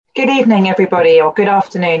Good evening, everybody, or good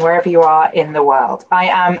afternoon, wherever you are in the world. I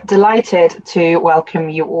am delighted to welcome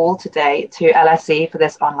you all today to LSE for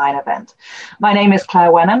this online event. My name is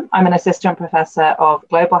Claire Wenham. I'm an assistant professor of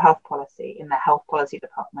global health policy in the health policy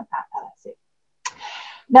department at LSE.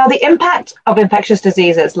 Now, the impact of infectious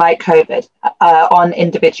diseases like COVID on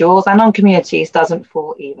individuals and on communities doesn't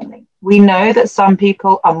fall evenly. We know that some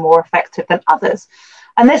people are more affected than others,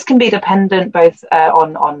 and this can be dependent both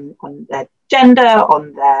on their gender,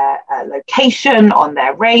 on their location, on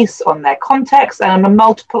their race, on their context, and on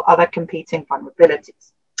multiple other competing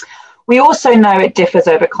vulnerabilities. We also know it differs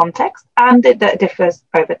over context and it differs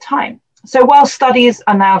over time. So while studies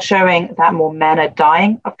are now showing that more men are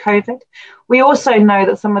dying of COVID, we also know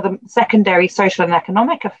that some of the secondary social and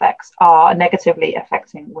economic effects are negatively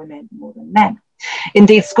affecting women more than men.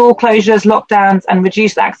 Indeed, school closures, lockdowns, and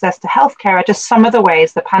reduced access to healthcare are just some of the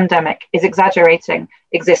ways the pandemic is exaggerating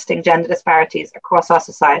existing gender disparities across our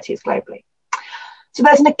societies globally. So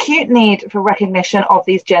there's an acute need for recognition of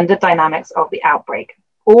these gender dynamics of the outbreak,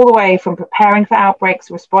 all the way from preparing for outbreaks,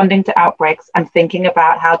 responding to outbreaks, and thinking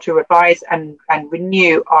about how to revise and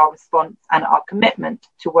renew our response and our commitment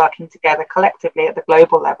to working together collectively at the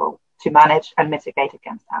global level to manage and mitigate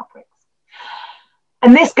against outbreaks.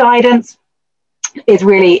 And this guidance is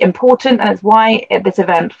really important, and it's why this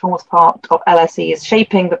event forms part of LSE's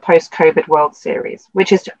Shaping the Post-COVID World Series,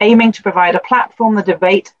 which is aiming to provide a platform, the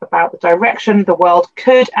debate about the direction the world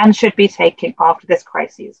could and should be taking after this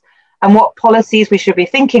crisis, and what policies we should be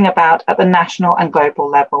thinking about at the national and global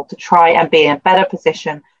level to try and be in a better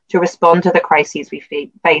position to respond to the crises we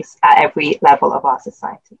face at every level of our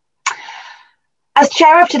society. As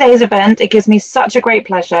chair of today's event, it gives me such a great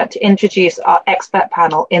pleasure to introduce our expert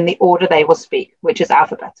panel in the order they will speak, which is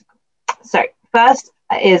alphabetical. So first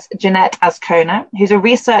is Jeanette Azcona, who's a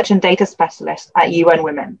research and data specialist at UN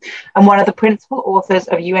Women and one of the principal authors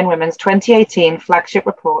of UN Women's 2018 flagship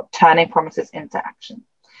report, Turning Promises into Action.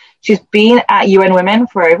 She's been at UN Women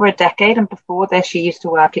for over a decade, and before this she used to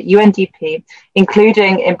work at UNDP,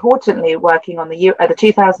 including, importantly, working on the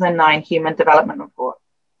 2009 Human Development Report.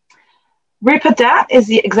 Rupa Dutt is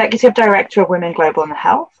the Executive Director of Women Global in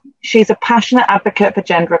Health. She's a passionate advocate for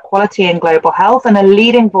gender equality in global health and a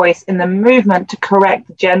leading voice in the movement to correct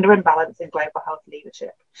the gender imbalance in global health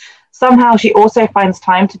leadership. Somehow she also finds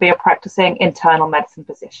time to be a practicing internal medicine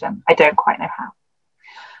physician. I don't quite know how.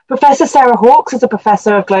 Professor Sarah Hawkes is a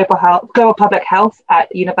professor of global public health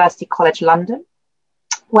at University College London,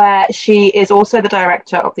 where she is also the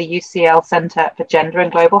director of the UCL Centre for Gender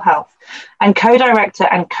and Global Health and co-director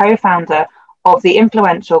and co-founder of the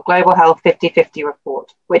influential Global Health 50/50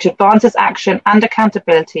 report, which advances action and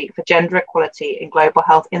accountability for gender equality in global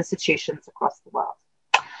health institutions across the world.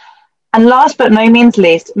 And last but no means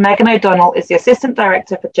least, Megan O'Donnell is the Assistant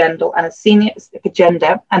Director for Gender and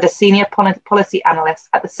a Senior Policy Analyst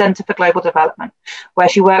at the Centre for Global Development, where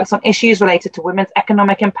she works on issues related to women's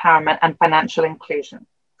economic empowerment and financial inclusion.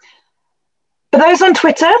 For those on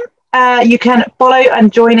Twitter, you can follow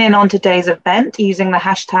and join in on today's event using the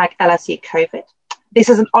hashtag LSECOVID. This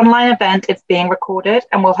is an online event. It's being recorded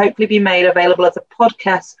and will hopefully be made available as a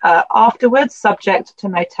podcast afterwards, subject to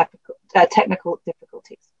no technical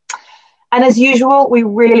difficulties. And as usual, we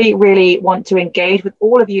really, really want to engage with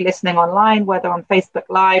all of you listening online, whether on Facebook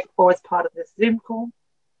Live or as part of this Zoom call.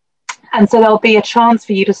 And so there'll be a chance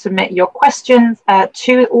for you to submit your questions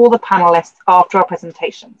to all the panelists after our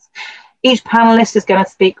presentations. Each panelist is going to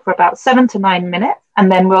speak for about 7 to 9 minutes, and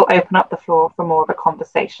then we'll open up the floor for more of a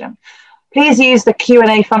conversation. Please use the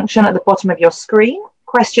Q&A function at the bottom of your screen.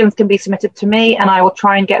 Questions can be submitted to me, and I will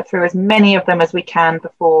try and get through as many of them as we can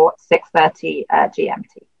before 6:30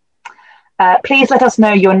 GMT. Please let us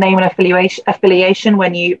know your name and affiliation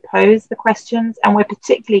when you pose the questions, and we're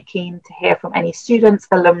particularly keen to hear from any students,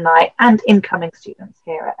 alumni, and incoming students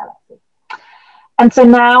here at LSE. And so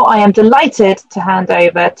now I am delighted to hand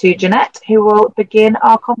over to Jeanette, who will begin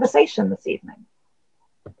our conversation this evening.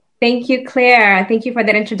 Thank you, Claire. Thank you for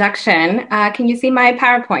that introduction. Can you see my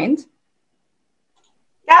PowerPoint?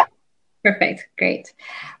 Yeah. Perfect. Great.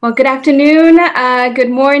 Well, good afternoon.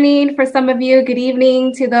 Good morning for some of you. Good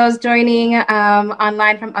evening to those joining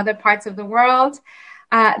online from other parts of the world.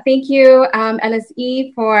 Thank you,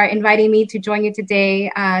 LSE, for inviting me to join you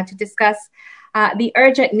today to discuss the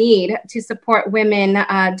urgent need to support women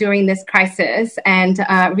during this crisis and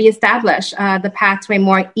reestablish the path to a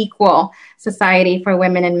more equal society for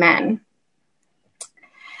women and men.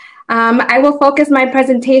 I will focus my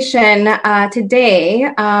presentation today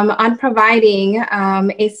on providing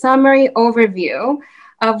a summary overview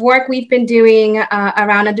of work we've been doing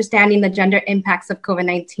around understanding the gender impacts of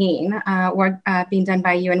COVID-19, work being done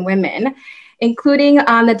by UN Women, including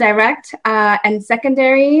on the direct and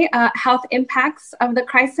secondary health impacts of the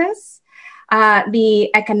crisis, the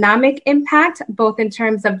economic impact, both in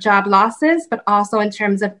terms of job losses, but also in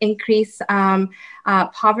terms of increased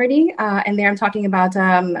poverty. And there I'm talking about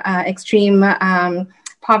extreme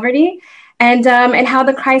poverty, and how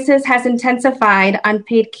the crisis has intensified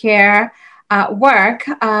unpaid care work,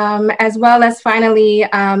 as well as finally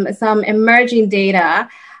some emerging data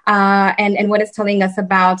and what it's telling us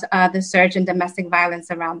about the surge in domestic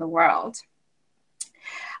violence around the world.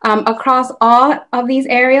 Across all of these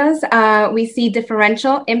areas, we see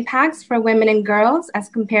differential impacts for women and girls as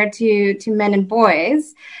compared to men and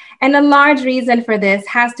boys. And a large reason for this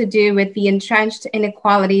has to do with the entrenched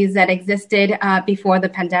inequalities that existed before the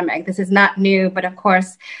pandemic. This is not new, but of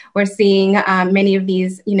course, we're seeing many of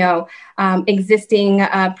these,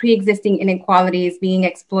 pre-existing inequalities being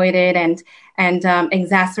exploited and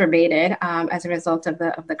exacerbated as a result of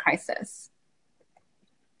the crisis.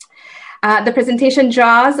 The presentation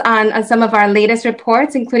draws on some of our latest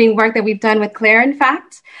reports, including work that we've done with Claire, in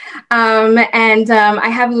fact. I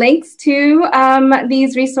have links to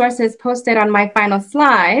these resources posted on my final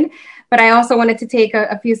slide, but I also wanted to take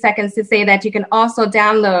a few seconds to say that you can also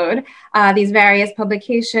download these various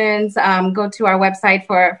publications, go to our website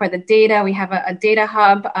for the data. We have a data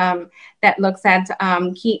hub that looks at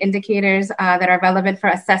key indicators that are relevant for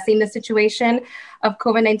assessing the situation of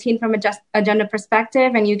COVID-19 from a gender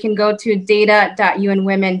perspective. And you can go to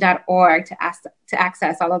data.unwomen.org to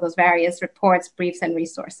access all of those various reports, briefs, and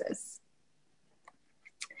resources.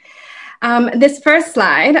 This first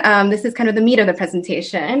slide, this is kind of the meat of the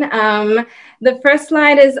presentation. The first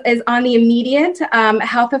slide is on the immediate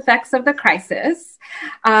health effects of the crisis.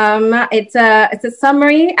 It's a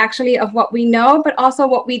summary, actually, of what we know, but also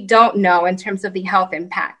what we don't know in terms of the health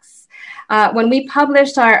impacts. When we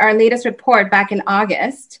published our latest report back in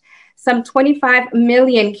August, some 25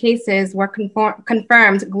 million cases were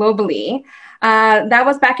confirmed globally. That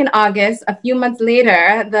was back in August. A few months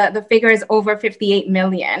later, the figure is over 58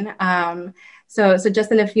 million. So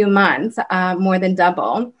just in a few months, more than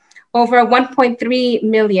double. Over 1.3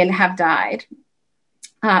 million have died.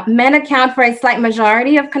 Men account for a slight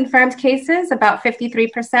majority of confirmed cases, about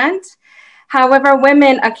 53%. However,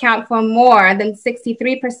 women account for more than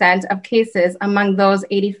 63% of cases among those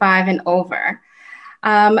 85 and over.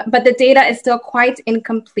 But the data is still quite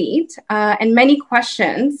incomplete, and many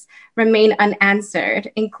questions remain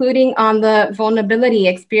unanswered, including on the vulnerability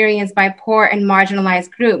experienced by poor and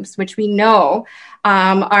marginalized groups, which we know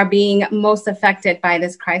are being most affected by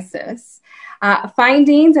this crisis.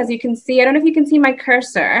 Findings, as you can see, I don't know if you can see my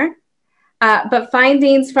cursor, but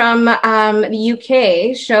findings from the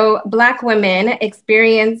UK show Black women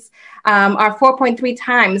are 4.3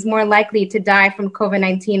 times more likely to die from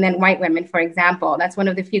COVID-19 than white women, for example. That's one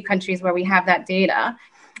of the few countries where we have that data.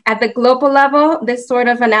 At the global level, this sort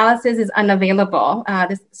of analysis is unavailable,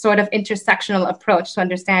 this sort of intersectional approach to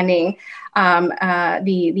understanding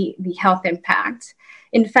the health impact.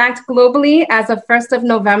 In fact, globally, as of 1st of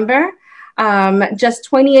November, just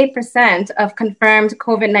 28% of confirmed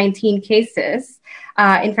COVID-19 cases,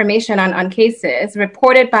 information on cases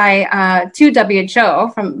reported by to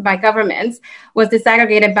WHO by governments was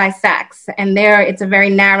disaggregated by sex. And there it's a very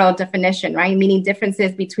narrow definition, right? Meaning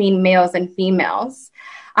differences between males and females.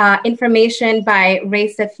 Information by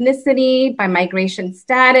race, ethnicity, by migration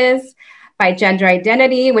status, by gender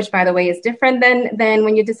identity, which by the way is different than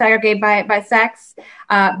when you disaggregate by sex,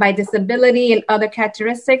 by disability and other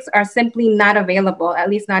characteristics are simply not available, at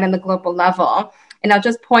least not in the global level. And I'll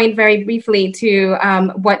just point very briefly to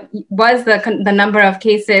what was the number of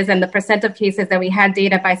cases and the percent of cases that we had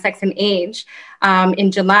data by sex and age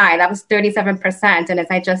in July. That was 37%. And as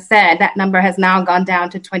I just said, that number has now gone down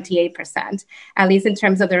to 28%, at least in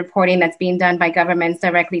terms of the reporting that's being done by governments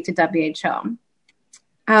directly to WHO.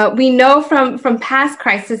 We know from past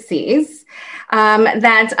crises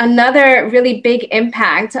that another really big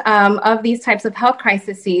impact of these types of health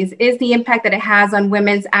crises is the impact that it has on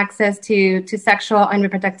women's access to sexual and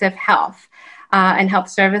reproductive health and health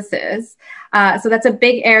services. So that's a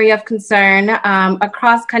big area of concern.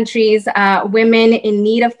 Across countries, women in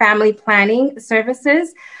need of family planning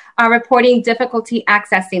services are reporting difficulty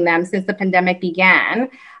accessing them since the pandemic began.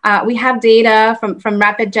 We have data from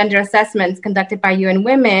rapid gender assessments conducted by UN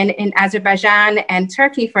Women in Azerbaijan and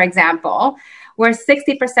Turkey, for example, where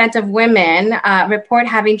 60% of women report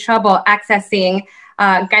having trouble accessing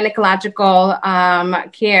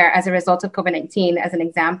gynecological care as a result of COVID-19, as an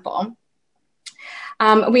example.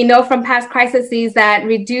 We know from past crises that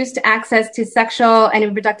reduced access to sexual and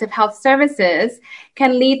reproductive health services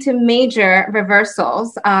can lead to major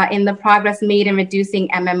reversals in the progress made in reducing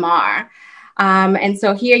MMR. And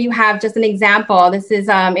so here you have just an example. This is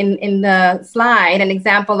in the slide, an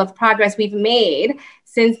example of progress we've made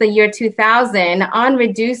since the year 2000 on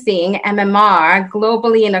reducing MMR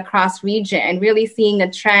globally and across region, really seeing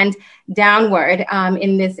a trend downward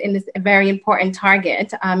in this very important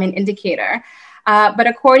target and indicator. But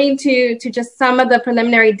according to just some of the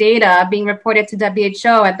preliminary data being reported to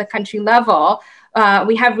WHO at the country level,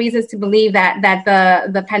 we have reasons to believe that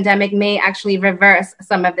the pandemic may actually reverse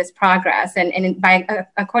some of this progress. And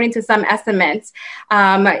according to some estimates,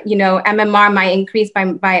 MMR might increase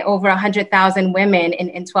by over 100,000 women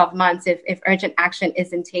in 12 months if urgent action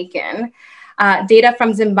isn't taken. Data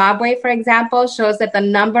from Zimbabwe, for example, shows that the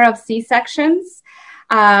number of C-sections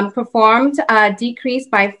performed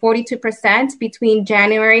decreased by 42% between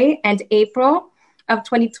January and April of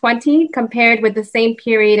 2020 compared with the same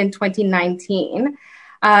period in 2019.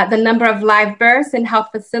 The number of live births in health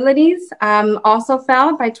facilities also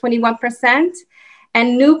fell by 21%,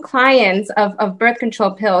 and new clients of birth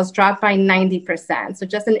control pills dropped by 90%. So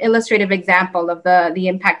just an illustrative example of the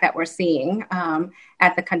impact that we're seeing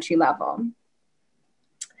at the country level.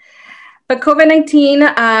 But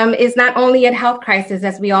COVID-19 is not only a health crisis,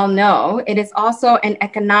 as we all know, it is also an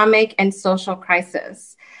economic and social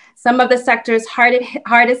crisis. Some of the sectors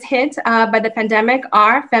hardest hit by the pandemic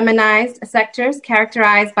are feminized sectors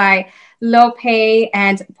characterized by low pay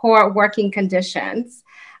and poor working conditions,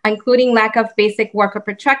 including lack of basic worker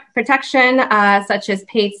protection, such as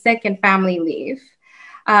paid sick and family leave.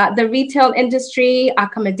 The retail industry,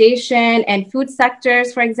 accommodation, and food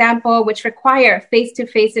sectors, for example, which require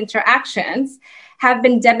face-to-face interactions, have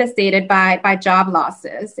been devastated by job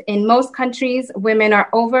losses. In most countries, women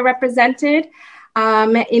are overrepresented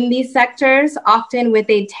in these sectors, often with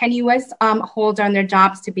a tenuous hold on their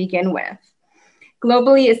jobs to begin with.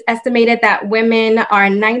 Globally, it's estimated that women are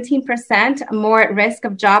 19% more at risk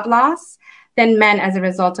of job loss than men as a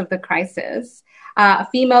result of the crisis.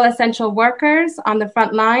 Female essential workers on the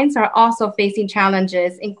front lines are also facing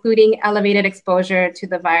challenges, including elevated exposure to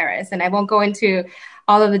the virus. And I won't go into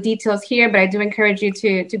all of the details here, but I do encourage you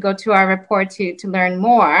to go to our report to learn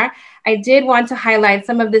more. I did want to highlight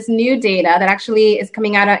some of this new data that actually is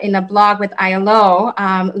coming out in a blog with ILO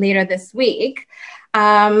later this week.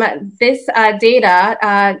 This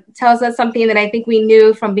data tells us something that I think we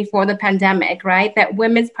knew from before the pandemic, right? That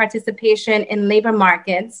women's participation in labor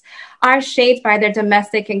markets are shaped by their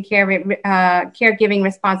domestic and caregiving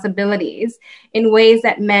responsibilities in ways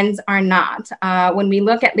that men's are not. When we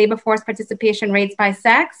look at labor force participation rates by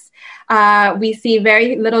sex, we see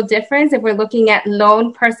very little difference if we're looking at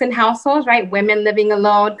lone person households, right? Women living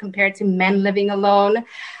alone compared to men living alone.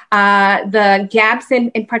 The gaps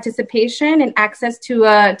in participation and access to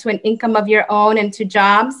an income of your own and to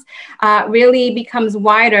jobs really becomes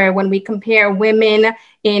wider when we compare women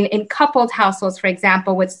in coupled households, for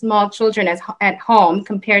example, with small children at home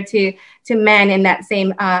compared to men in that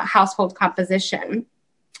same household composition.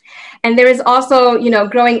 And there is also,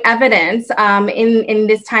 growing evidence in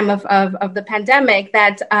this time of the pandemic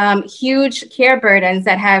that huge care burdens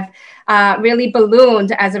that have really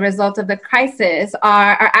ballooned as a result of the crisis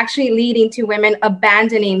are actually leading to women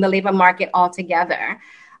abandoning the labor market altogether.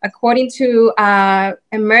 According to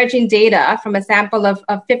emerging data from a sample of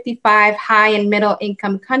 55 high and middle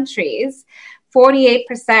income countries,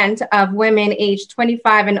 48% of women aged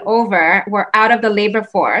 25 and over were out of the labor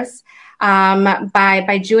force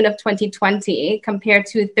by June of 2020, compared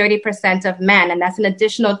to 30% of men. And that's an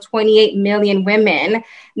additional 28 million women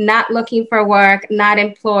not looking for work, not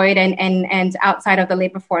employed, and outside of the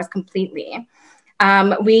labor force completely.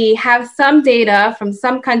 We have some data from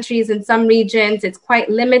some countries and some regions. It's quite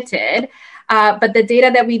limited. But the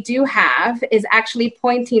data that we do have is actually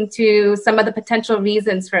pointing to some of the potential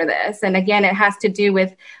reasons for this. And again, it has to do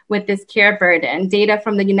with this care burden. Data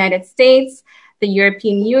from the United States, the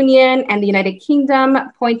European Union, and the United Kingdom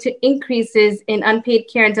point to increases in unpaid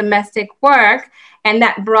care and domestic work, and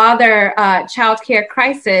that broader childcare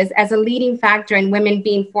crisis as a leading factor in women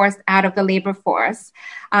being forced out of the labor force.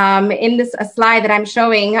 In this slide that I'm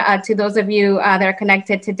showing to those of you that are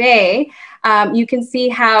connected today, you can see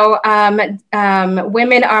how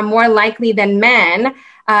women are more likely than men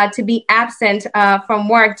to be absent from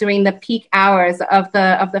work during the peak hours of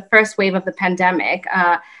the first wave of the pandemic.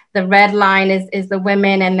 The red line is the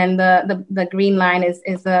women, and then the green line is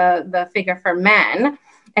the figure for men.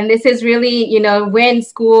 And this is really, when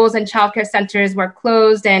schools and childcare centers were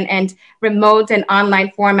closed and remote and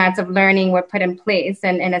online formats of learning were put in place.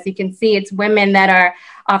 And as you can see, it's women that are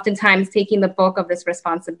oftentimes taking the bulk of this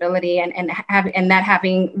responsibility and that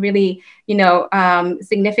having really,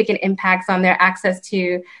 significant impacts on their access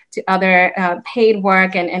to other paid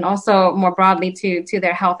work and also more broadly to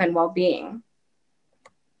their health and well-being.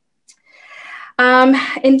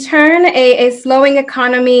 In turn, a slowing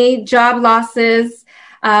economy, job losses,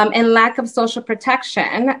 and lack of social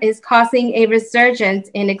protection is causing a resurgence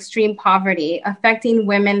in extreme poverty, affecting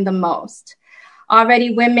women the most.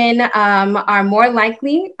 Already, women are more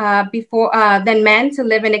likely than men to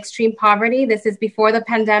live in extreme poverty. This is before the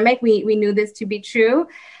pandemic. We knew this to be true.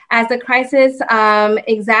 As the crisis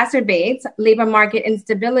exacerbates labor market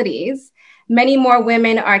instabilities, many more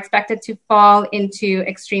women are expected to fall into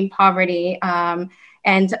extreme poverty.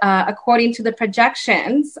 And according to the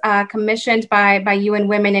projections commissioned by UN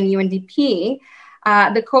Women and UNDP,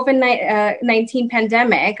 the COVID-19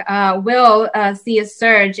 pandemic will see a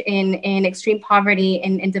surge in extreme poverty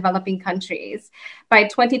in developing countries. By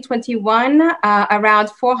 2021, around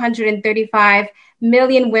 435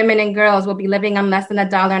 million women and girls will be living on less than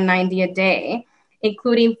 $1.90 a day,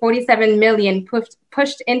 including 47 million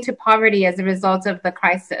pushed into poverty as a result of the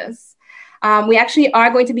crisis. We actually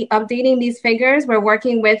are going to be updating these figures. We're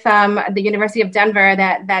working with the University of Denver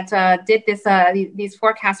that did these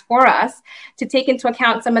forecasts for us to take into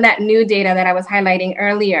account some of that new data that I was highlighting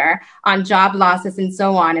earlier on job losses and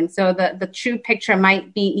so on. And so the true picture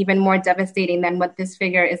might be even more devastating than what this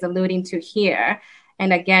figure is alluding to here.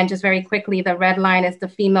 And again, just very quickly, the red line is the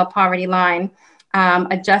female poverty line.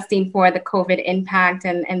 Adjusting for the COVID impact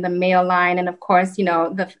and the male line. And of course,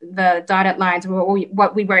 the dotted lines were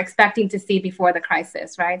what we were expecting to see before the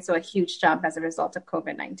crisis, right? So a huge jump as a result of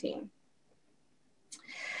COVID-19.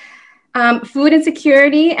 Food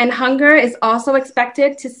insecurity and hunger is also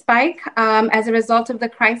expected to spike as a result of the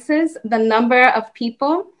crisis. The number of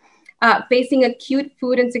people facing acute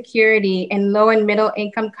food insecurity in low and middle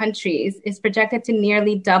income countries is projected to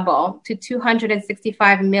nearly double to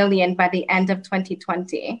 265 million by the end of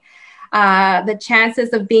 2020. The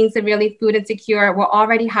chances of being severely food insecure were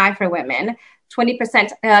already high for women,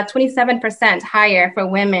 27% higher for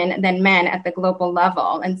women than men at the global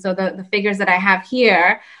level. And so the figures that I have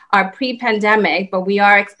here are pre-pandemic, but we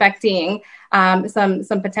are expecting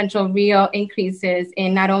some potential real increases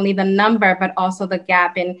in not only the number, but also the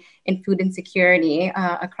gap in food insecurity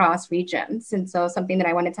across regions. And so something that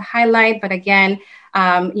I wanted to highlight, but again,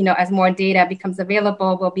 as more data becomes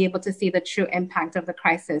available, we'll be able to see the true impact of the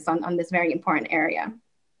crisis on this very important area.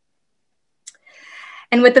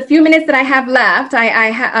 And with the few minutes that I have left,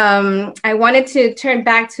 I wanted to turn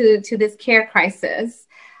back to this care crisis.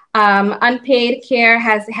 Unpaid care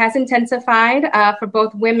has intensified for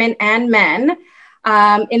both women and men.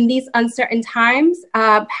 In these uncertain times,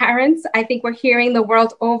 parents, I think we're hearing the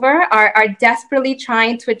world over, are desperately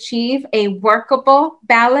trying to achieve a workable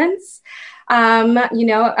balance.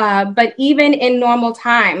 But even in normal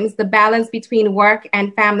times, the balance between work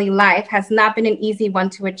and family life has not been an easy one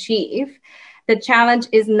to achieve. The challenge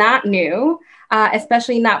is not new,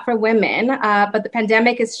 especially not for women, but the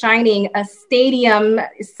pandemic is shining a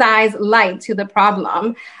stadium-sized light to the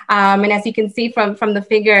problem. And as you can see from the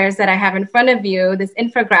figures that I have in front of you, this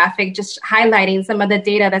infographic just highlighting some of the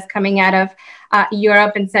data that's coming out of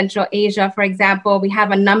Europe and Central Asia, for example. We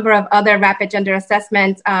have a number of other rapid gender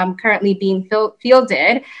assessments currently being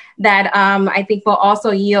fielded that I think will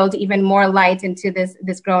also yield even more light into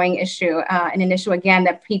this growing issue, an issue, again,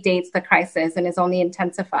 that predates the crisis and is only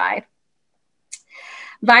intensified.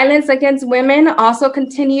 Violence against women also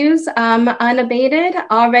continues unabated.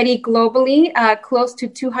 Already globally, close to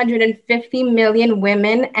 250 million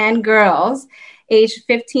women and girls aged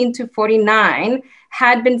 15 to 49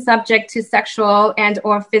 had been subject to sexual and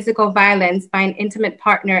or physical violence by an intimate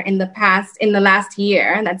partner in the last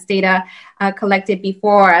year. That's data collected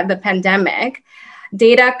before the pandemic.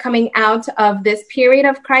 Data coming out of this period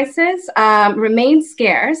of crisis remains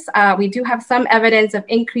scarce. We do have some evidence of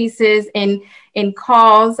increases in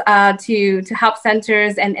calls to help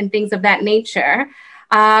centers and things of that nature.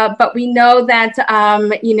 But we know that,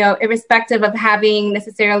 irrespective of having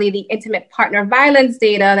necessarily the intimate partner violence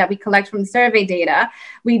data that we collect from survey data,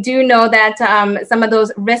 we do know that some of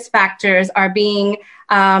those risk factors are being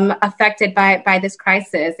affected by this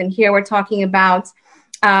crisis. And here we're talking about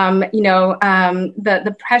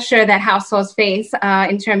the pressure that households face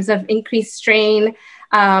in terms of increased strain,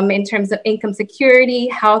 in terms of income security,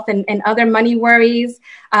 health, and other money worries,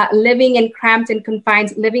 living in cramped and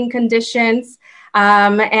confined living conditions,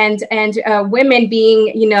 and women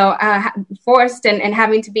being, forced and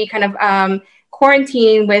having to be kind of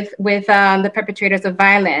quarantined with the perpetrators of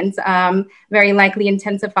violence, very likely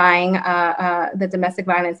intensifying the domestic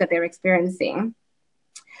violence that they're experiencing.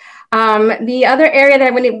 The other area that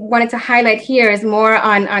I wanted to highlight here is more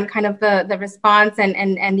on kind of the response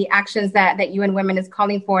and the actions that UN Women is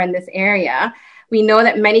calling for in this area. We know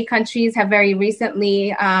that many countries have very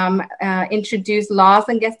recently introduced laws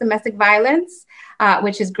against domestic violence,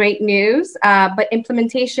 which is great news, but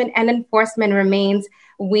implementation and enforcement remains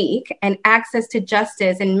weak, and access to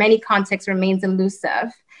justice in many contexts remains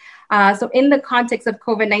elusive. So in the context of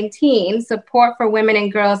COVID-19, support for women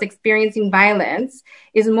and girls experiencing violence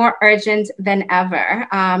is more urgent than ever.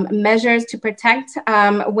 Measures to protect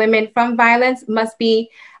women from violence must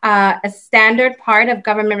be a standard part of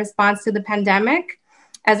government response to the pandemic,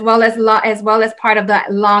 as well as part of the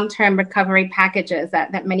long-term recovery packages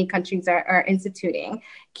that many countries are instituting.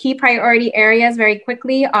 Key priority areas very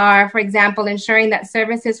quickly are, for example, ensuring that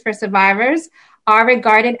services for survivors are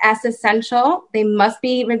regarded as essential. They must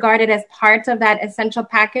be regarded as part of that essential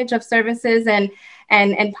package of services and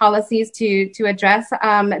policies to address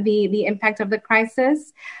the impact of the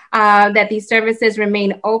crisis, that these services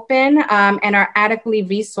remain open and are adequately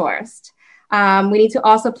resourced. We need to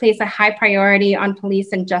also place a high priority on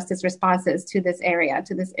police and justice responses to this area,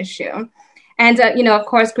 to this issue. And, of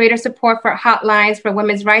course, greater support for hotlines for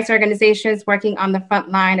women's rights organizations working on the front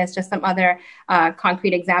line as just some other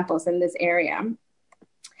concrete examples in this area.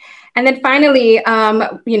 And then finally,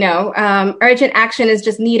 urgent action is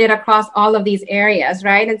just needed across all of these areas,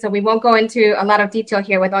 right? And so we won't go into a lot of detail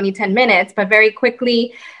here with only 10 minutes, but very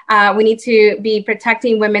quickly, we need to be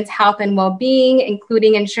protecting women's health and well-being,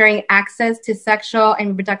 including ensuring access to sexual and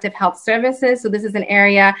reproductive health services. So this is an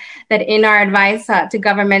area that in our advice to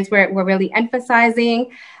governments, we're really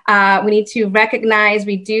emphasizing. We need to recognize,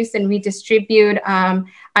 reduce, and redistribute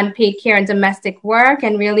unpaid care and domestic work,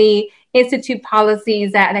 and really institute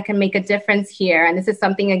policies that can make a difference here. And this is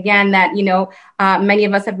something, again, that, many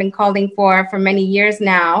of us have been calling for many years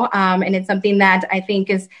now. And it's something that I think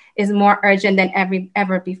is more urgent than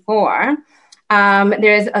ever before.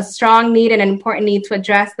 There's a strong need and an important need to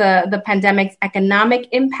address the pandemic's economic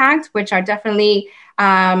impact, which are definitely,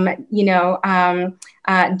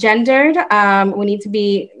 gendered. We need to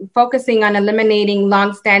be focusing on eliminating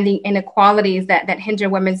longstanding inequalities that hinder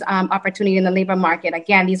women's opportunity in the labor market.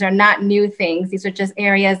 Again, these are not new things. These are just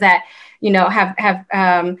areas that,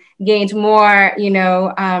 have gained more,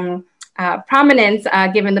 prominence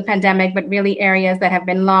given the pandemic, but really areas that have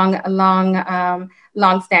been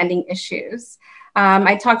long-standing issues.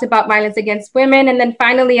 I talked about violence against women. And then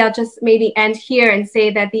finally, I'll just maybe end here and say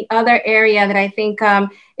that the other area that I think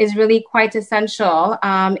is really quite essential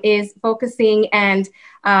is focusing and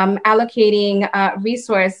allocating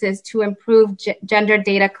resources to improve gender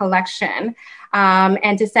data collection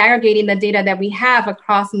and disaggregating the data that we have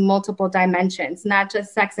across multiple dimensions, not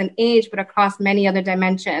just sex and age, but across many other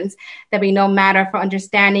dimensions that we know matter for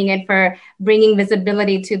understanding and for bringing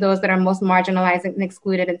visibility to those that are most marginalized and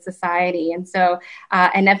excluded in society. And so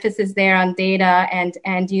an emphasis there on data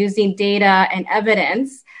and using data and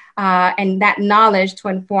evidence and that knowledge to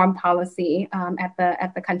inform policy at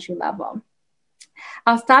the country level.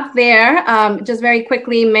 I'll stop there. Just very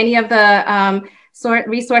quickly, many of the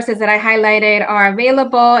resources that I highlighted are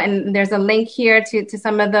available, and there's a link here to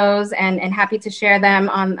some of those, and happy to share them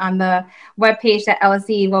on the webpage that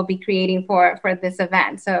LSE will be creating for this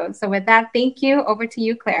event. So with that, thank you. Over to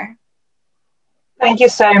you, Claire. Thank you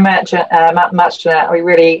so much, Jeanette. We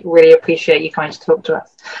really, really appreciate you coming to talk to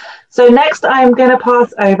us. So next, I'm going to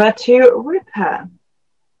pass over to Rupa.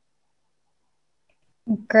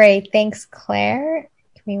 Great. Thanks, Claire.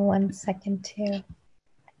 Give me 1 second too.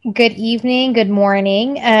 Good evening, good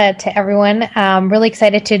morning to everyone. I'm really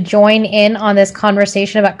excited to join in on this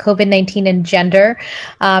conversation about COVID-19 and gender,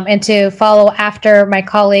 and to follow after my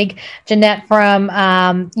colleague Jeanette from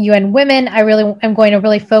UN Women. I really am going to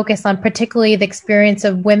really focus on particularly the experience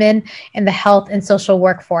of women in the health and social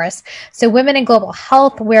workforce. So Women in Global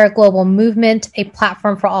Health, we're a global movement, a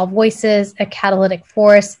platform for all voices, a catalytic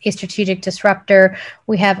force, a strategic disruptor.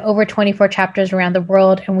 We have over 24 chapters around the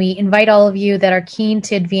world, and we invite all of you that are keen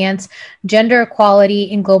to advance gender equality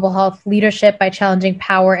in global health leadership by challenging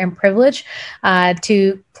power and privilege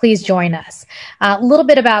to please join us. A little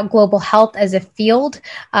bit about global health as a field.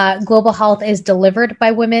 Global health is delivered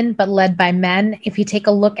by women, but led by men. If you take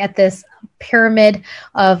a look at this pyramid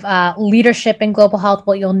of leadership in global health,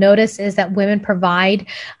 what you'll notice is that women provide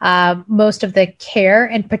most of the care,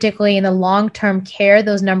 and particularly in the long-term care,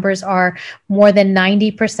 those numbers are more than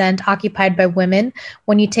 90% occupied by women.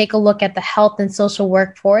 When you take a look at the health and social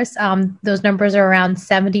workforce, those numbers are around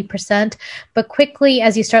 70%. But quickly,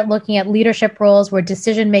 as you start looking at leadership roles where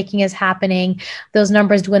decision-making is happening, those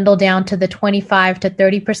numbers dwindle down to the 25 to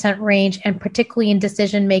 30% range. And particularly in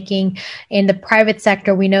decision-making in the private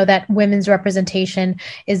sector, we know that women's representation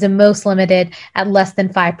is the most limited at less than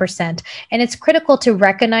 5%. And it's critical to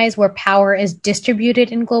recognize where power is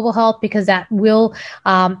distributed in global health, because that will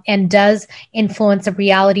and does influence the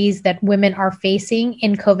realities that women are facing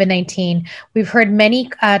in COVID-19. We've heard many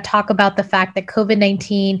talk about the fact that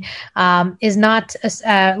COVID-19 is not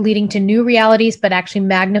leading to new realities, but actually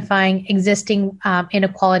magnifying existing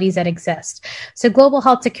inequalities that exist. So global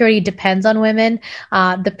health security depends on women.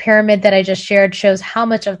 The pyramid that I just shared shows how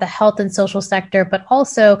much of the health and social sector, but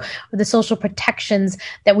also the social protections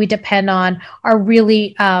that we depend on, are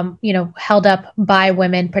really, held up by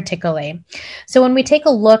women particularly. So when we take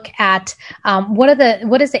a look at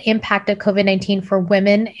what is the impact of COVID-19 for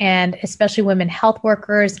women, and especially women health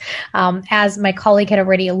workers, as my colleague had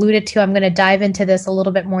already alluded to, I'm going to dive into this a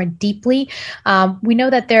little bit more deeply. We know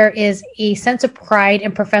that there is a sense of pride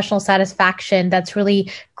and professional satisfaction that's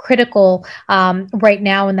really critical right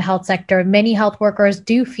now in the health sector. Many health workers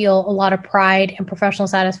do feel a lot of pride and professional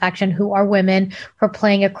satisfaction, who are women, for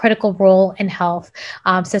playing a critical role in health,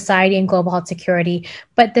 society, and global health security.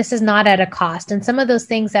 But this is not at a cost. And some of those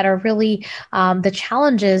things that are really the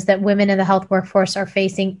challenges that women in the health workforce are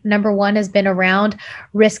facing, number one has been around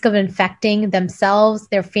risk of infecting themselves,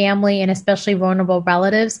 their family, and especially vulnerable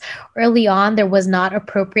relatives. Early on, there was not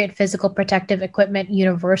appropriate physical protective equipment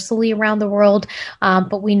universally around the world,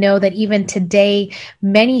 but we know that even today,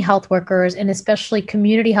 many health workers, and especially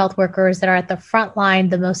community health workers that are at the front line,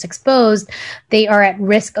 the most exposed, they are at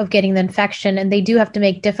risk of getting the infection, and they do have to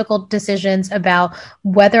make difficult decisions about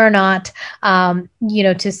whether or not,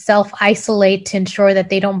 to self-isolate to ensure that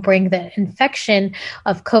they don't bring the infection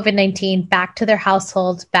of COVID-19 back to their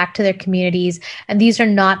households, back to their communities. And these are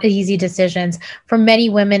not easy decisions. For many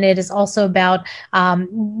women, it is also about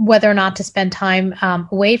whether or not to spend time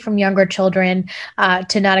away from younger children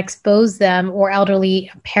to not expose them, or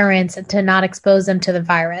elderly parents to not expose them to the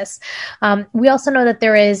virus. We also know that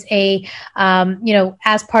there is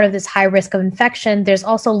as part of this high risk of infection, there's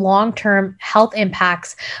also long-term health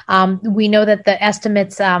impacts. We know that the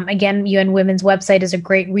estimates, again, UN Women's website is a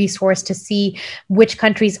great resource to see which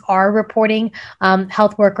countries are reporting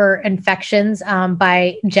health worker infections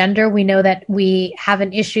by gender. We know that we have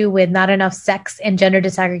an issue with not enough sex and gender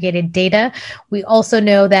disaggregated data. We also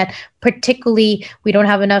know that particularly, we don't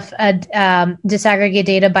have enough disaggregated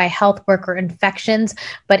data by health worker infections.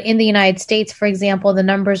 But in the United States, for example, the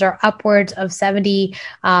numbers are upwards of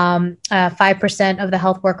 75% of the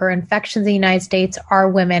health worker infections in the United States are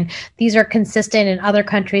women. These are consistent in other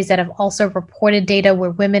countries that have also reported data where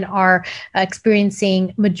women are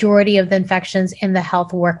experiencing majority of the infections in the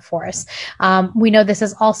health workforce. We know this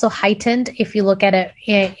is also heightened if you look at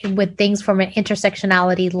it with things from an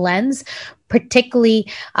intersectionality lens. Particularly,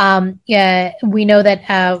 we know that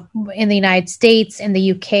in the United States, in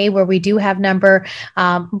the UK, where we do have number,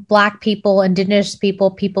 Black people, Indigenous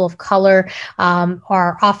people, people of color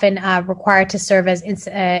are often required to serve as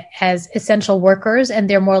essential workers, and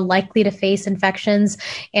they're more likely to face infections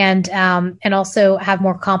and also have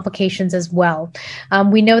more complications as well.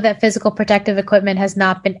 We know that physical protective equipment has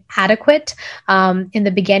not been adequate. In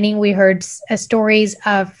the beginning, we heard stories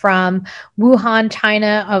from Wuhan,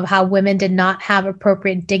 China, of how women did not have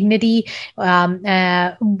appropriate dignity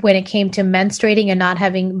when it came to menstruating, and not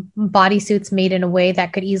having bodysuits made in a way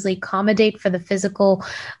that could easily accommodate for the physical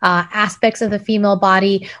aspects of the female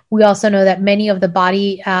body. We also know that many of the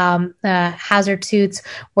body hazard suits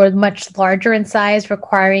were much larger in size,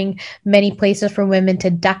 requiring many places for women to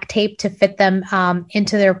duct tape to fit them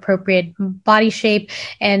into their appropriate body shape.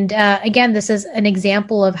 And again, this is an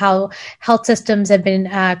example of how health systems have been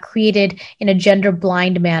created in a gender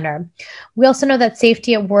blind manner. We also know that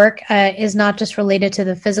safety at work is not just related to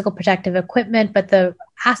the physical protective equipment, but the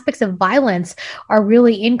aspects of violence are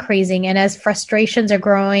really increasing. And as frustrations are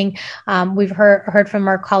growing, we've heard from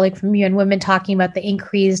our colleague from UN Women talking about the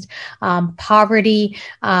increased poverty,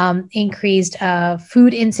 increased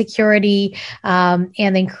food insecurity, and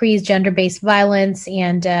increased gender-based violence,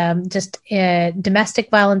 and just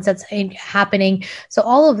domestic violence that's happening. So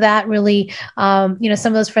all of that really, some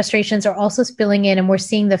of those frustrations are also spilling in, and we're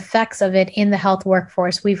seeing the effects of it in the health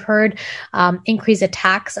workforce. We've heard increased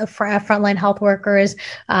attacks of frontline health workers.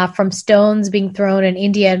 from stones being thrown in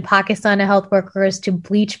India and Pakistan at health workers to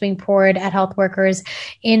bleach being poured at health workers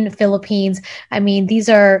in Philippines. I mean, these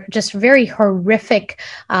are just very horrific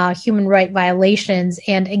human right violations.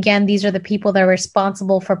 And again, these are the people that are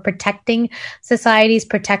responsible for protecting societies,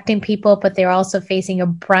 protecting people, but they're also facing a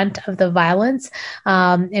brunt of the violence.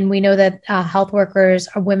 And we know that health workers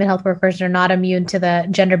or women health workers are not immune to the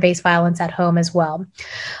gender-based violence at home as well.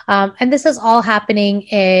 And this is all happening,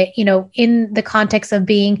 in the context of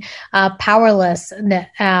being powerless.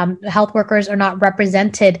 Health workers are not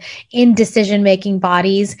represented in decision-making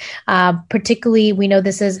bodies. Particularly, we know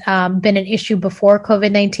this has been an issue before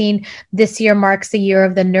COVID-19. This year marks the year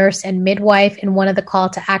of the nurse and midwife, and one of the call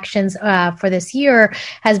to actions for this year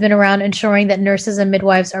has been around ensuring that nurses and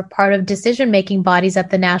midwives are part of decision-making bodies at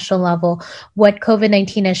the national level. What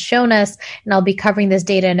COVID-19 has shown us, and I'll be covering this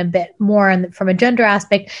data in a bit more from a gender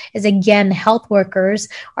aspect, is again, health workers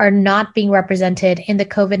are not being represented in the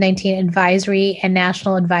COVID-19 advisory and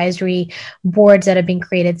national advisory boards that have been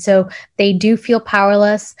created. So they do feel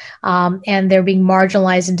powerless, and they're being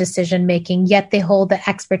marginalized in decision-making, yet they hold the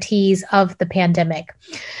expertise of the pandemic.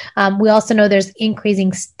 We also know there's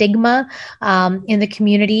increasing stigma in the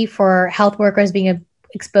community for health workers being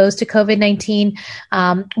exposed to COVID-19.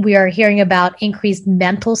 We are hearing about increased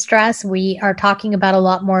mental stress. We are talking about a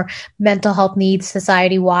lot more mental health needs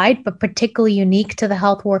society-wide, but particularly unique to the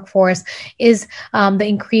health workforce is the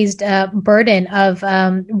increased burden of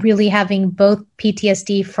really having both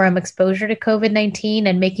PTSD from exposure to COVID-19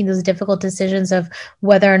 and making those difficult decisions of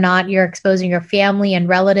whether or not you're exposing your family and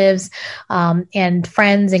relatives and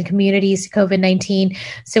friends and communities to COVID-19.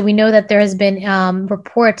 So we know that there has been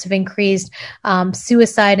reports of increased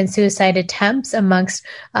suicide and suicide attempts amongst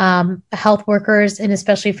health workers, and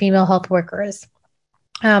especially female health workers.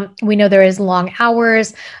 We know there is long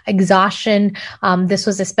hours, exhaustion. This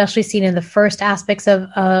was especially seen in the first aspects of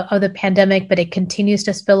the pandemic, but it continues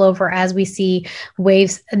to spill over as we see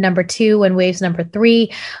waves number 2 and waves number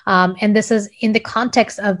 3. And this is in the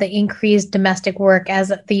context of the increased domestic work,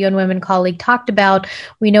 as the UN Women colleague talked about.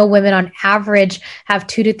 We know women on average have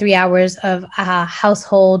 2 to 3 hours of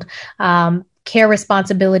household care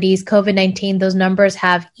responsibilities. COVID-19, those numbers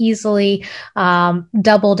have easily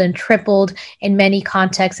doubled and tripled in many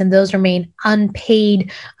contexts, and those remain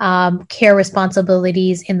unpaid care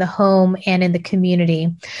responsibilities in the home and in the community.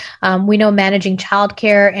 We know managing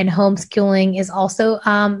childcare and homeschooling is also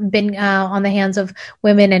been on the hands of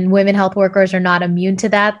women, and women health workers are not immune to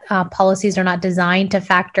that. Policies are not designed to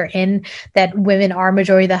factor in that women are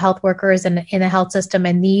majority of the health workers in the health system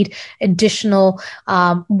and need additional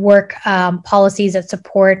work policies that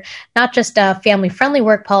support not just family-friendly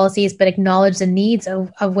work policies, but acknowledge the needs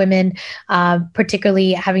of women,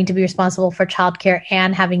 particularly having to be responsible for childcare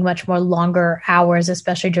and having much more longer hours,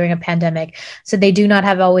 especially during a pandemic. So they do not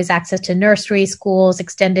have always access to nursery, schools,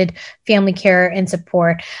 extended family care and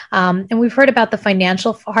support. And we've heard about the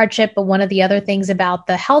financial hardship, but one of the other things about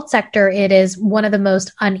the health sector, it is one of the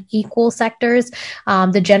most unequal sectors.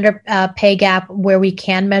 The gender pay gap, where we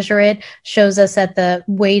can measure it, shows us that the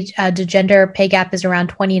wage to gender pay gap is around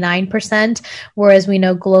 29%, whereas we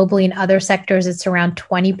know globally in other sectors it's around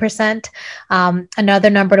 20%. Another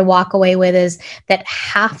number to walk away with is that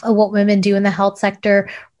half of what women do in the health sector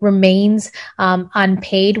remains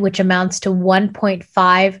unpaid, which amounts to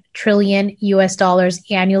 $1.5 trillion US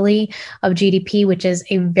annually of GDP, which is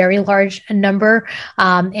a very large number.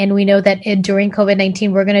 And we know that during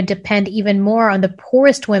COVID-19, we're going to depend even more on the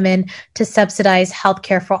poorest women to subsidize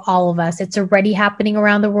healthcare for all of us. It's already happening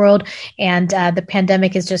around the world, and the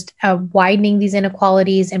pandemic is just widening these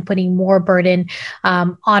inequalities and putting more burden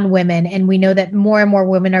on women. And we know that more and more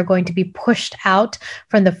women are going to be pushed out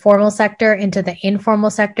from the formal sector into the informal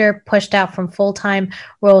sector, pushed out from full-time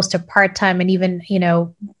roles to part-time, and even,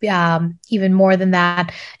 even more than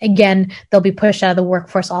that. Again, they'll be pushed out of the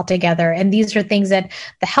workforce altogether. And these are things that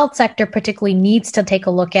the health sector particularly needs to take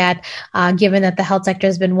a look at, given that the health sector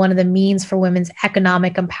has been one of the means for women's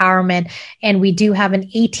economic empowerment. And we do have an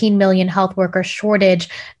 18 million health worker shortage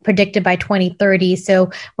predicted by 2030. So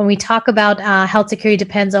when we talk about health security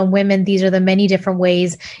depends on women, these are the many different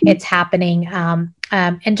ways it's happening.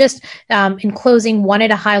 And just in closing, wanted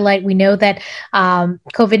to highlight, we know that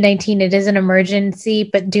COVID-19, it is an emergency,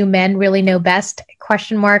 but do men really know best? ?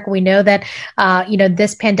 We know that,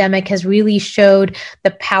 this pandemic has really showed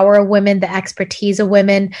the power of women, the expertise of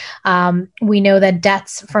women. We know that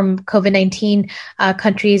deaths from COVID-19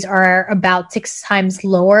 countries are about 6 times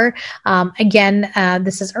lower. Again,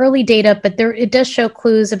 this is early data, but it does show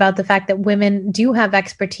clues about the fact that women do have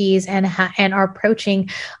expertise and are approaching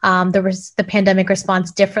the pandemic response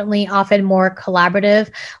responds differently, often more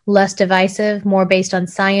collaborative, less divisive, more based on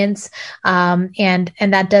science, and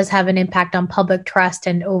that does have an impact on public trust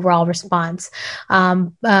and overall response.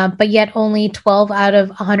 But yet only 12 out of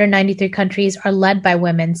 193 countries are led by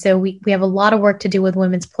women. So we have a lot of work to do with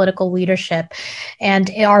women's political leadership.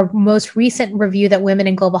 And our most recent review that Women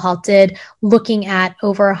in Global Health did, looking at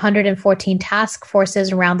over 114 task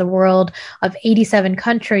forces around the world of 87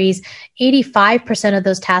 countries, 85% of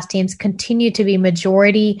those task teams continue to be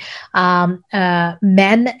majority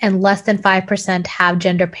men, and less than 5% have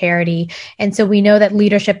gender parity. And so we know that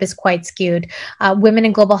leadership is quite skewed. Women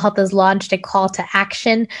in Global Health has launched a call to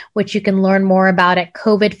action, which you can learn more about at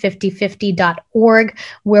covid5050.org,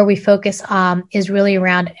 where we focus is really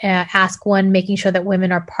around Ask 1, making sure that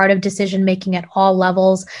women are part of decision making at all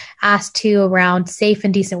levels. Ask 2, around safe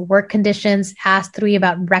and decent work conditions. Ask 3,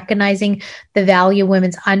 about recognizing the value of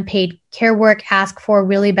women's unpaid care work. Ask 4,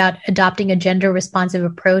 really about adopting a gender responsive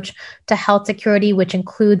approach to health security, which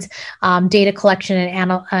includes data collection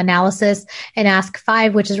and analysis. And Ask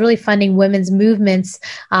 5, which is really funding women's movements,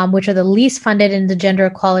 which are the least funded in the gender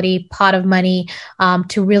equality pot of money,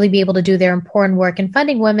 to really be able to do their important work in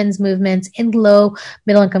funding women's movements in low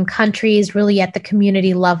middle income countries, really at the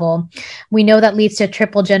community level. We know that leads to a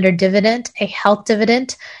triple gender dividend, a health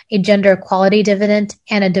dividend, a gender equality dividend,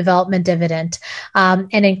 and a development dividend.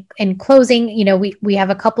 And in closing, we have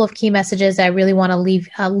a couple of key messages I really want to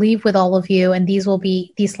leave with all of you, and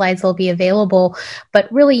these slides will be available.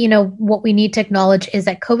 But really, what we need to acknowledge is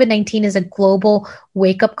that COVID-19 is a global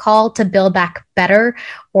wake-up call to build back better,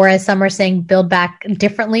 or as some are saying, build back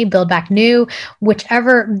differently, build back new.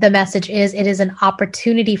 Whichever the message is, it is an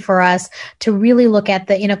opportunity for us to really look at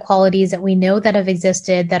the inequalities that we know that have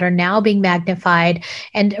existed, that are now being magnified,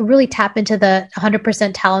 and really tap into the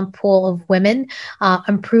 100% talent pool of women,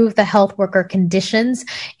 improve the health worker conditions,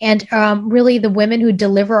 and really the women who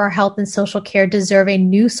deliver our health and social care deserve a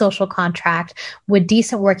new social contract with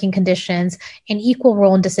decent working conditions and equal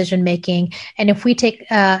role in decision making. And if we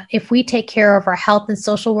take care of our health and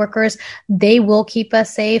social workers, they will keep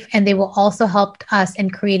us safe, and they will also help us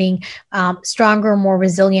in creating stronger, more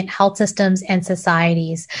resilient health systems and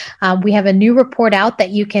societies. We have a new report out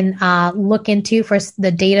that you can look into for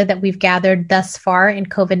the data that we've gathered thus far in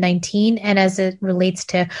COVID-19, and as it relates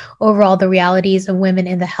to overall the realities of women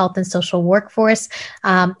in the health and social workforce.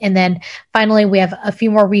 And then finally, we have a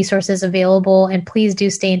few more resources available, and please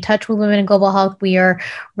do stay in touch with Women in Global Health. We are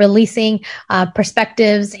releasing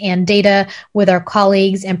perspectives and data with our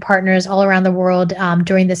colleagues and partners all around the world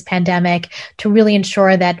during this pandemic to really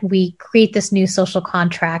ensure that we create this new social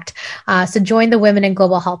contract. So join the Women in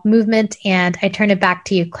Global Health movement, and I turn it back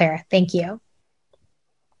to you, Claire. Thank you.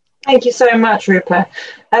 Thank you so much, Rupa.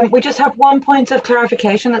 We just have one point of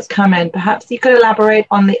clarification that's come in. Perhaps you could elaborate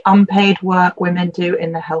on the unpaid work women do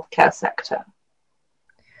in the healthcare sector.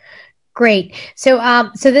 Great.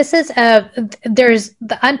 So this is there's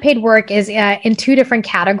the unpaid work is in two different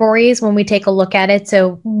categories when we take a look at it.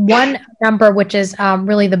 So one number, which is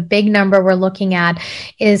really the big number we're looking at,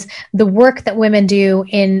 is the work that women do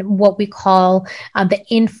in what we call the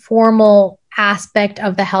informal aspect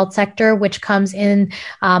of the health sector, which comes in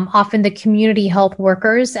often the community health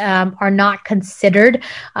workers are not considered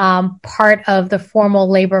part of the formal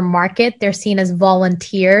labor market. They're seen as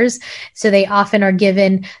volunteers. So they often are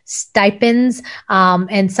given stipends,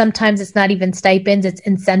 and sometimes it's not even stipends, it's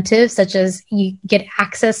incentives, such as you get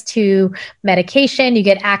access to medication, you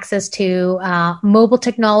get access to mobile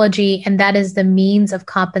technology, and that is the means of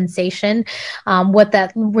compensation. What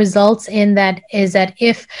that results in that is that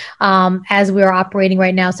if, as we are operating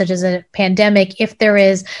right now, such as a pandemic, if there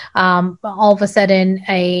is all of a sudden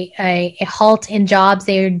a halt in jobs,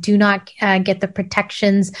 they do not get the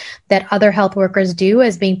protections that other health workers do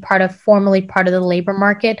as being formally part of the labor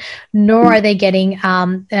market, nor are they getting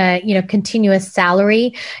continuous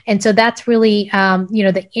salary. And so that's really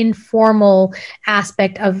the informal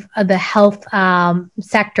aspect of the health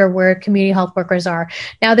sector where community health workers are.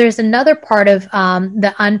 Now, there's another part of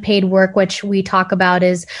the unpaid work which we talk about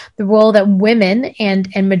is the role that women and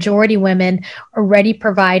majority women already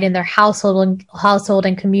provide in their household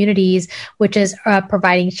and communities, which is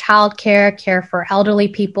providing childcare, care for elderly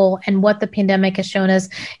people. And what the pandemic has shown us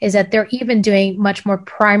is that they're even doing much more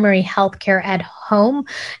primary health care at home,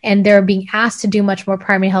 and they're being asked to do much more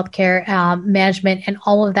primary health care management, and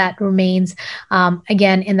all of that remains,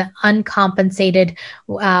 again, in the uncompensated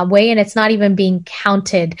way, and it's not even being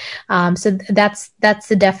counted. So that's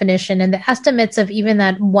the definition. And the estimates of even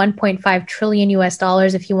that 1.5 1.5 trillion US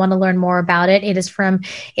dollars. If you want to learn more about it, it is from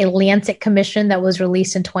a Lancet commission that was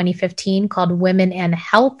released in 2015 called Women and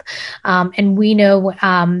Health. And we know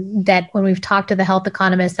that when we've talked to the health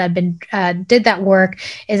economists that did that work,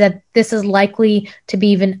 is that this is likely to be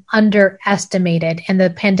even underestimated. And the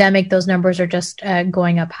pandemic, those numbers are just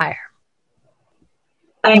going up higher.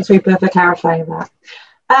 Thanks, Rupa, for clarifying that.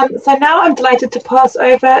 So now I'm delighted to pass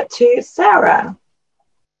over to Sarah.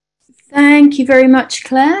 Thank you very much,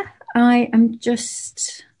 Claire. I am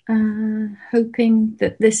just hoping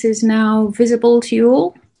that this is now visible to you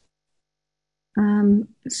all.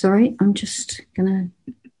 Sorry, I'm just gonna,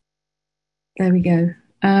 there we go.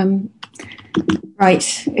 Right.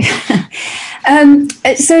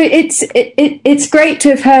 So it's great to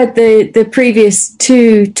have heard the previous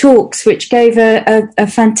two talks, which gave a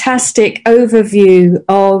fantastic overview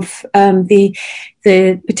of the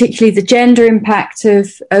particularly the gender impact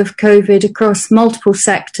of COVID across multiple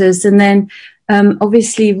sectors, and then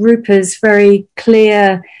obviously Rupa's very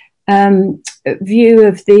clear view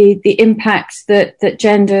of the impact that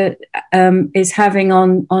gender is having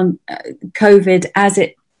on COVID as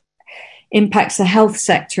it impacts the health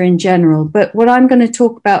sector in general. But what I'm going to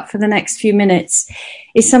talk about for the next few minutes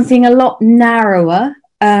is something a lot narrower,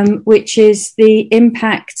 which is the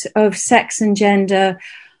impact of sex and gender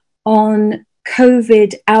on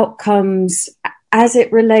COVID outcomes as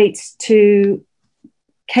it relates to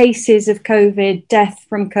cases of COVID, death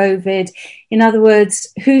from COVID. In other words,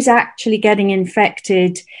 who's actually getting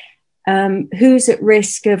infected, who's at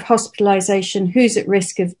risk of hospitalization, who's at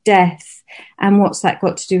risk of death, and what's that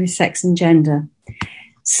got to do with sex and gender.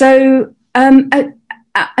 So I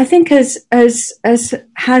think as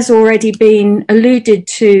has already been alluded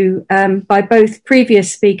to by both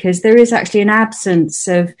previous speakers, there is actually an absence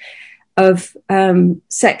of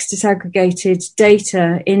sex disaggregated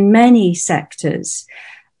data in many sectors.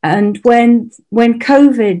 And when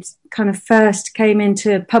COVID kind of first came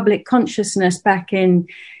into public consciousness back in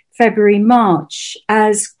February, March,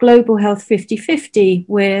 as Global Health 50/50,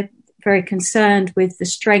 we're very concerned with the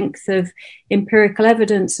strength of empirical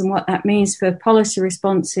evidence and what that means for policy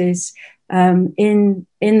responses in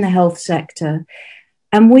the health sector.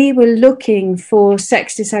 And we were looking for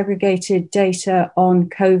sex disaggregated data on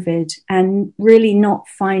COVID and really not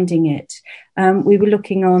finding it. We were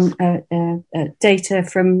looking on data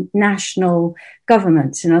from national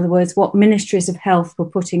governments, in other words, what ministries of health were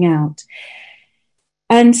putting out.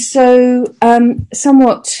 And so,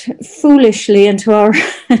 somewhat foolishly, and to our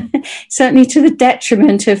certainly to the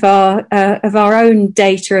detriment of our own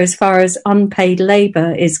data as far as unpaid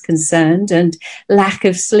labour is concerned, and lack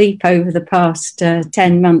of sleep over the past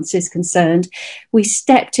 10 months is concerned, we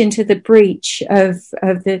stepped into the breach of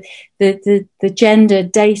the gender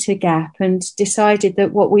data gap and decided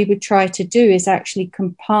that what we would try to do is actually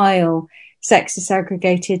compile sex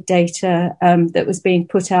disaggregated data that was being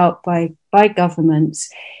put out by governments,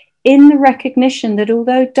 in the recognition that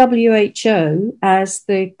although WHO, as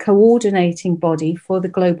the coordinating body for the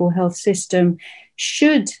global health system,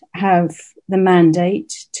 should have the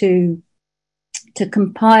mandate to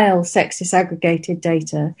compile sex disaggregated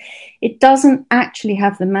data, it doesn't actually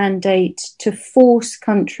have the mandate to force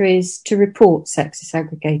countries to report sex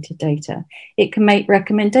disaggregated data. It can make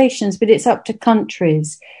recommendations, but it's up to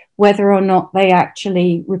countries whether or not they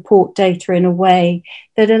actually report data in a way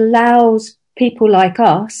that allows people like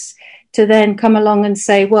us to then come along and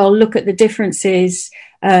say, well, look at the differences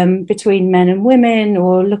between men and women,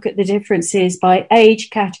 or look at the differences by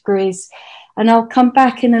age categories. And I'll come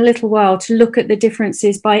back in a little while to look at the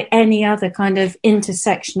differences by any other kind of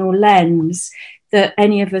intersectional lens that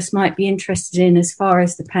any of us might be interested in as far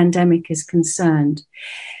as the pandemic is concerned.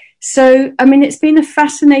 So, I mean, it's been a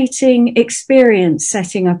fascinating experience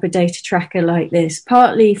setting up a data tracker like this,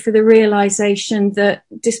 partly for the realization that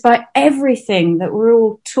despite everything that we're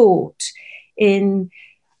all taught in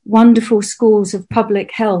wonderful schools of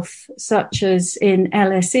public health, such as in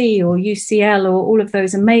LSE or UCL or all of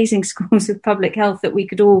those amazing schools of public health that we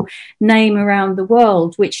could all name around the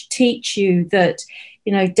world, which teach you that,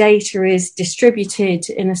 you know, data is distributed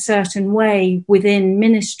in a certain way within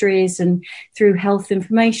ministries and through health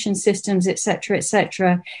information systems, et cetera,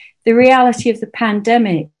 the reality of the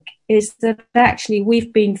pandemic is that actually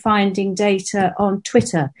we've been finding data on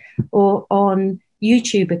Twitter or on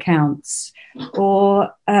YouTube accounts,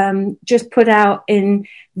 or just put out in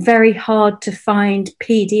very hard to find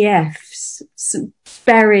PDFs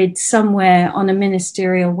buried somewhere on a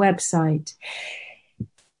ministerial website.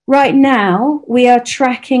 Right now, we are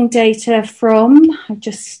tracking data from, I've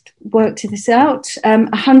just worked this out,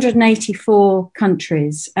 184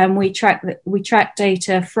 countries, and we track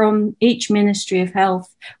data from each Ministry of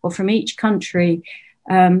Health or from each country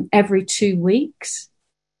every 2 weeks.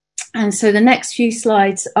 And so the next few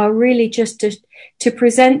slides are really just to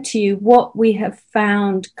present to you what we have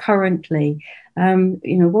found currently.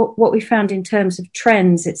 What we found in terms of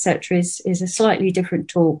trends, etc., is a slightly different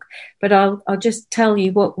talk, but I'll just tell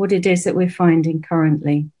you what it is that we're finding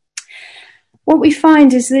currently. What we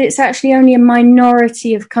find is that it's actually only a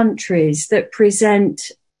minority of countries that present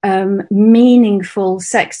meaningful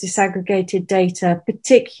sex disaggregated data,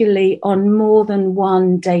 particularly on more than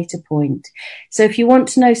one data point. So if you want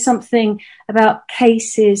to know something about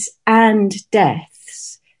cases and deaths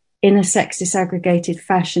in a sex disaggregated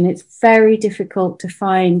fashion, it's very difficult to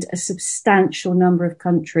find a substantial number of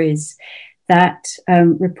countries that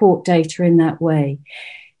report data in that way.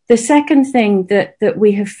 The second thing that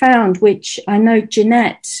we have found, which I know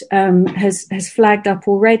Jeanette has flagged up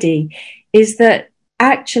already, is that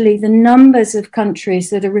actually the numbers of countries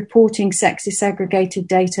that are reporting sex disaggregated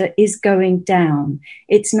data is going down.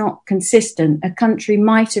 It's not consistent. A country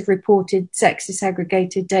might have reported sex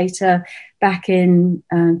disaggregated data back in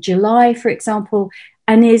July, for example,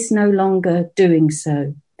 and is no longer doing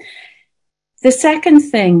so. The second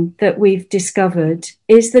thing that we've discovered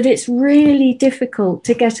is that it's really difficult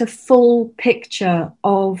to get a full picture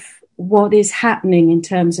of what is happening in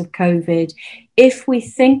terms of COVID if we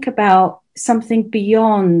think about something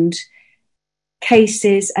beyond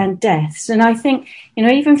cases and deaths. And I think,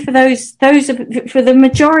 even for for the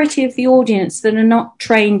majority of the audience that are not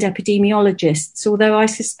trained epidemiologists, although I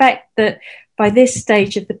suspect that by this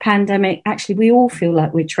stage of the pandemic, actually, we all feel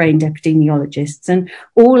like we're trained epidemiologists and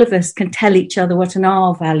all of us can tell each other what an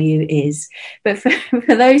R value is. But for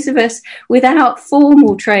those of us without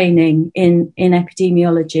formal training in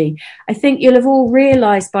epidemiology, I think you'll have all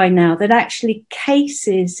realized by now that actually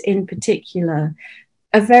cases in particular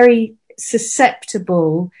are very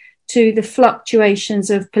susceptible to the fluctuations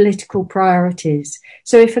of political priorities.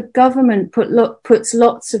 So if a government puts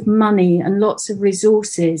lots of money and lots of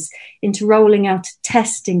resources into rolling out a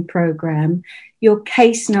testing program, your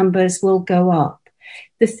case numbers will go up.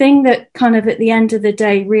 The thing that kind of at the end of the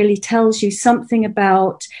day really tells you something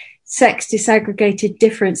about sex disaggregated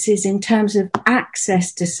differences in terms of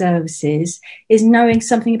access to services is knowing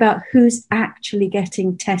something about who's actually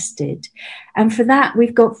getting tested. And for that,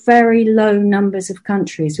 we've got very low numbers of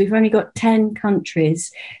countries. We've only got 10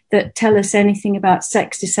 countries that tell us anything about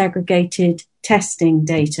sex disaggregated testing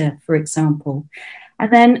data, for example.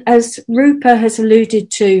 And then, as Rupa has alluded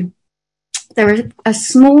to, there are a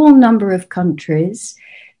small number of countries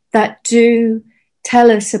that do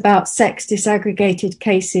tell us about sex disaggregated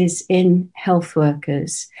cases in health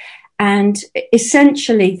workers. And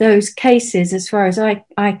essentially those cases, as far as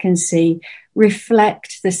I can see,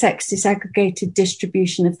 reflect the sex disaggregated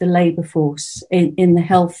distribution of the labour force in the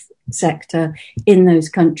health sector in those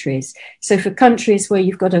countries. So for countries where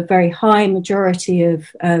you've got a very high majority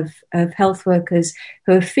of health workers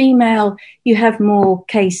who are female, you have more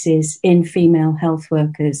cases in female health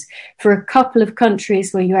workers. For a couple of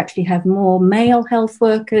countries where you actually have more male health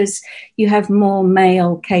workers, you have more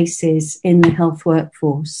male cases in the health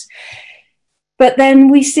workforce. But then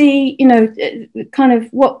we see, kind of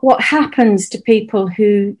what happens to people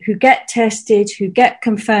who get tested, who get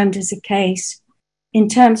confirmed as a case, in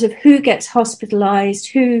terms of who gets hospitalized,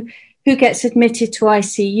 who gets admitted to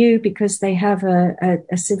ICU because they have a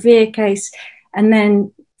severe case, and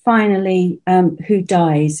then finally who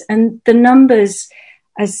dies. And the numbers,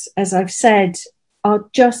 as I've said, are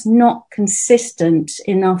just not consistent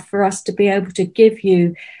enough for us to be able to give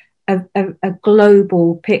you a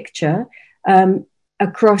global picture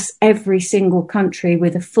across every single country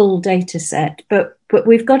with a full data set. But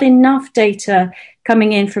we've got enough data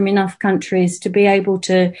coming in from enough countries to be able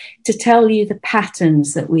to tell you the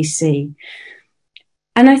patterns that we see.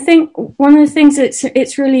 And I think one of the things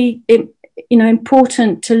it's really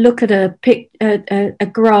important to look at a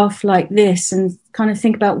graph like this and kind of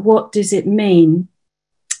think about what does it mean,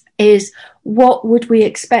 is what would we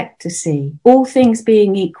expect to see? All things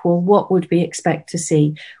being equal, what would we expect to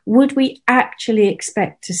see? Would we actually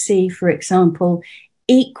expect to see, for example,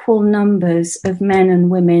 equal numbers of men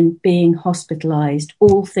and women being hospitalized,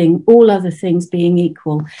 all other things being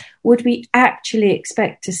equal? Would we actually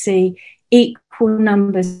expect to see equal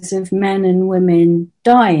numbers of men and women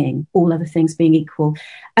dying, all other things being equal?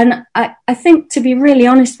 And I think, to be really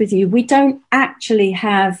honest with you, we don't actually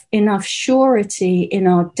have enough surety in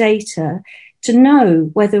our data to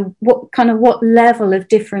know what level of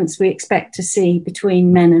difference we expect to see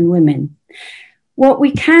between men and women. What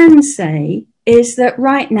we can say is that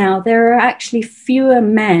right now there are actually fewer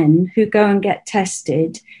men who go and get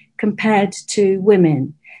tested compared to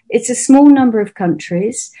women. It's a small number of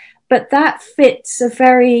countries, but that fits a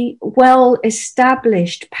very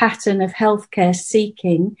well-established pattern of healthcare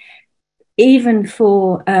seeking, even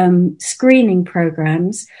for screening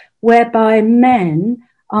programs, whereby men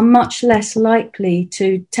are much less likely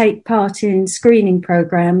to take part in screening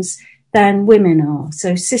programs than women are.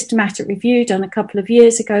 So systematic review done a couple of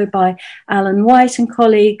years ago by Alan White and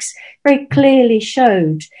colleagues very clearly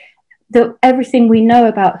showed that everything we know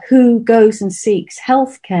about who goes and seeks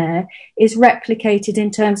healthcare is replicated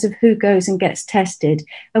in terms of who goes and gets tested.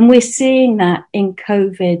 And we're seeing that in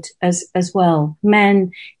COVID as well.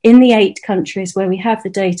 Men in the 8 countries where we have the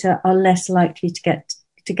data are less likely to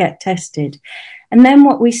get tested. And then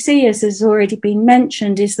what we see, as has already been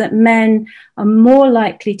mentioned, is that men are more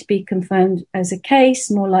likely to be confirmed as a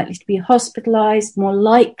case, more likely to be hospitalized, more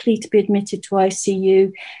likely to be admitted to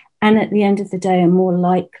ICU, and at the end of the day are more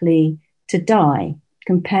likely to die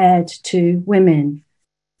compared to women.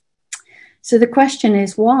 So the question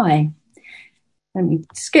is why? Let me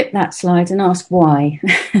skip that slide and ask why.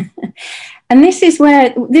 And this is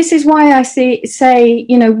why I say,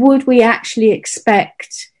 would we actually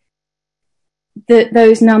expect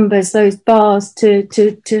those numbers, those bars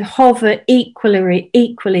to hover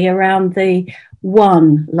equally around the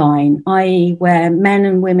 1 line, i.e. where men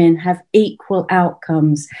and women have equal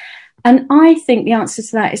outcomes? And I think the answer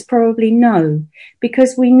to that is probably no,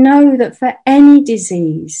 because we know that for any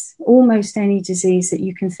disease, almost any disease that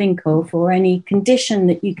you can think of, or any condition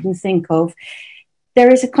that you can think of,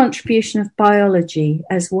 there is a contribution of biology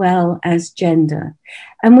as well as gender.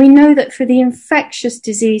 And we know that for the infectious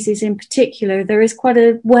diseases in particular, there is quite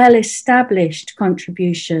a well-established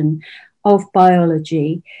contribution of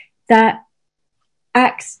biology that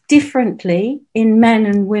acts differently in men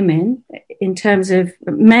and women, in terms of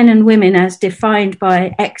men and women as defined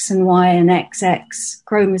by X and Y and XX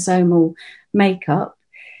chromosomal makeup,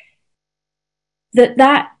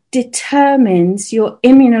 that determines your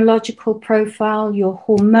immunological profile, your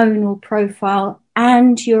hormonal profile,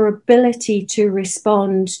 and your ability to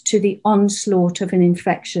respond to the onslaught of an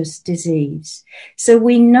infectious disease. So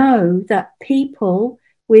we know that people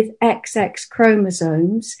with XX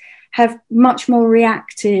chromosomes have much more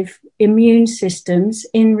reactive immune systems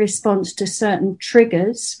in response to certain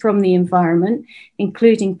triggers from the environment,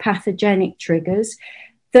 including pathogenic triggers,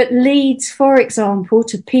 that leads, for example,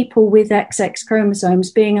 to people with XX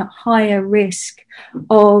chromosomes being at higher risk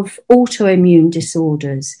of autoimmune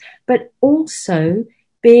disorders, but also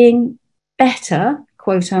being better,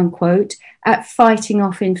 quote unquote, at fighting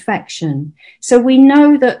off infection. So we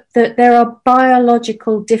know that there are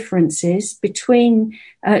biological differences between,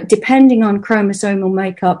 depending on chromosomal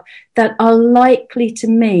makeup, that are likely to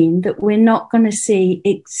mean that we're not going to see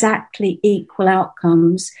exactly equal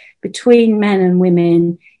outcomes between men and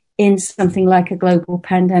women in something like a global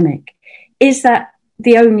pandemic. Is that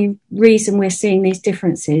the only reason we're seeing these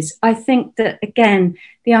differences? I think that, again,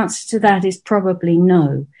 the answer to that is probably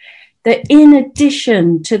no. That in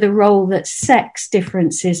addition to the role that sex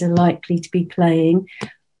differences are likely to be playing,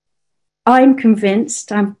 I'm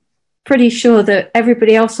convinced, I'm pretty sure that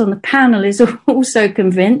everybody else on the panel is also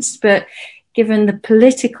convinced, but given the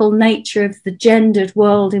political nature of the gendered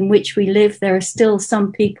world in which we live, there are still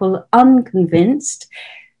some people unconvinced.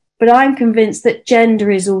 But I'm convinced that gender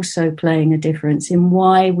is also playing a difference in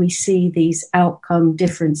why we see these outcome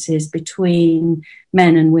differences between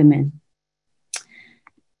men and women.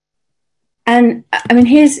 And I mean,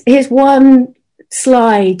 here's one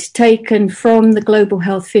slide taken from the Global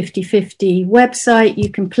Health 50/50 website. You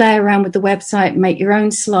can play around with the website and make your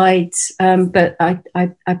own slides, but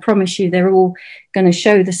I promise you they're all going to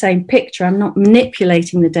show the same picture. I'm not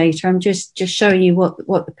manipulating the data. I'm just showing you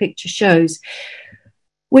what the picture shows,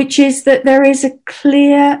 which is that there is a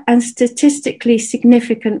clear and statistically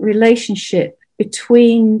significant relationship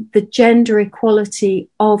between the gender equality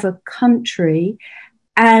of a country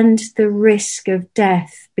and the risk of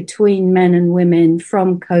death between men and women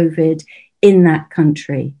from COVID in that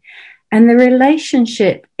country. And the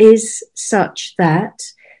relationship is such that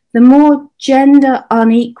the more gender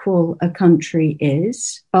unequal a country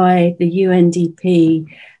is by the UNDP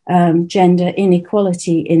Gender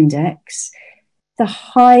Inequality Index, the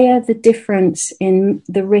higher the difference in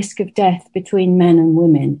the risk of death between men and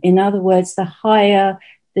women. In other words, the higher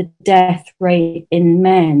the death rate in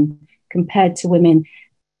men compared to women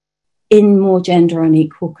in more gender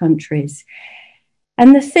unequal countries.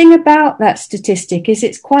 And the thing about that statistic is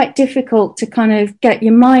it's quite difficult to kind of get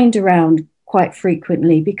your mind around quite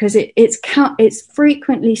frequently, because it's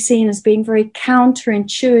frequently seen as being very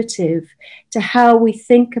counterintuitive to how we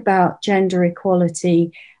think about gender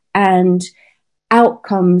equality and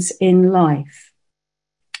outcomes in life.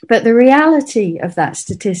 But the reality of that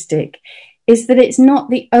statistic is that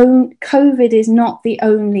COVID is not the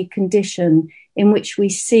only condition in which we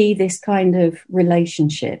see this kind of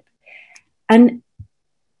relationship. And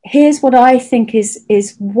here's what I think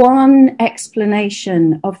is one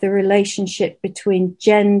explanation of the relationship between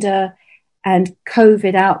gender and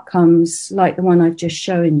COVID outcomes like the one I've just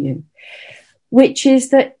shown you, which is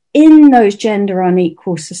that in those gender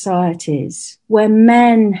unequal societies where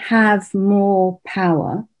men have more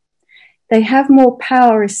power, they have more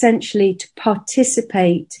power essentially to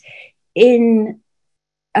participate in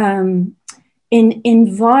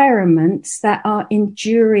environments that are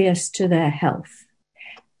injurious to their health.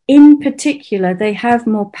 In particular, they have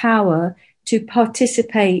more power to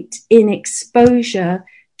participate in exposure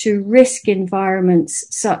to risk environments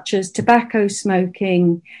such as tobacco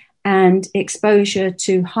smoking and exposure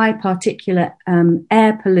to high particulate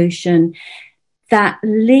air pollution that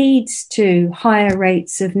leads to higher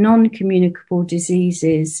rates of non-communicable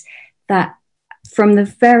diseases that from the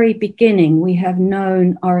very beginning we have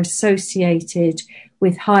known are associated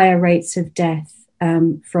with higher rates of death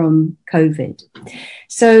from COVID.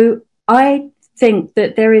 So I think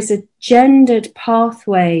that there is a gendered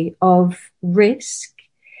pathway of risk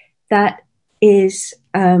that is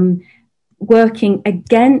working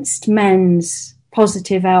against men's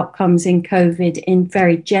positive outcomes in COVID in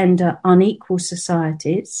very gender unequal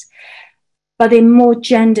societies, but in more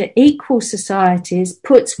gender equal societies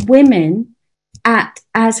puts women at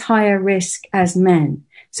as higher risk as men.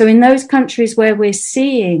 So in those countries where we're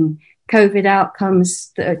seeing COVID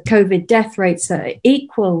outcomes, COVID death rates that are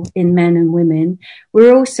equal in men and women,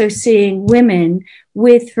 we're also seeing women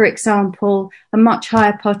with, for example, a much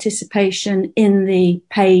higher participation in the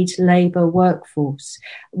paid labour workforce,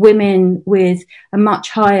 women with a much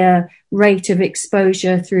higher rate of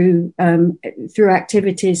exposure through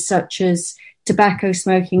activities such as tobacco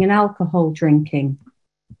smoking and alcohol drinking.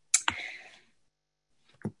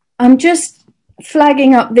 I'm just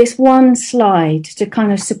flagging up this one slide to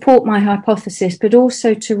kind of support my hypothesis, but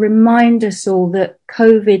also to remind us all that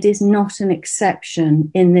COVID is not an exception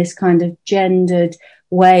in this kind of gendered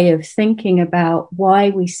way of thinking about why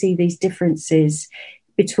we see these differences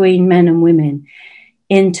between men and women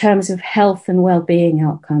in terms of health and well-being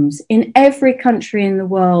outcomes. In every country in the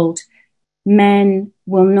world, men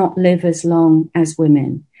will not live as long as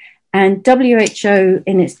women. And WHO,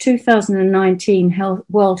 in its 2019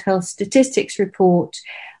 World Health Statistics report,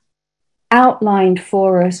 outlined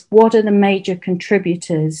for us what are the major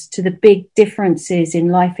contributors to the big differences in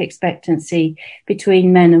life expectancy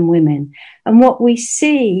between men and women. And what we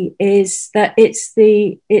see is that it's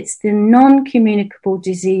the non-communicable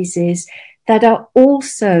diseases that are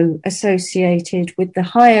also associated with the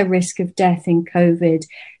higher risk of death in COVID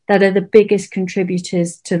that are the biggest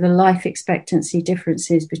contributors to the life expectancy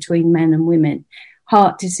differences between men and women.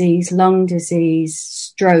 Heart disease, lung disease,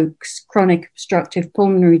 strokes, chronic obstructive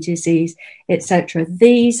pulmonary disease, etc.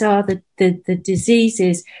 These are the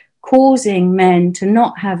diseases causing men to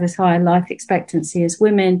not have as high life expectancy as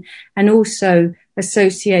women, and also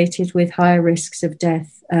associated with higher risks of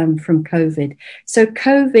death from COVID. So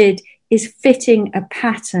COVID is fitting a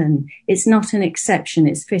pattern. It's not an exception.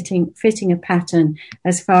 It's fitting a pattern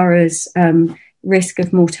as far as risk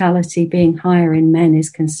of mortality being higher in men is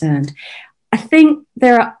concerned. I think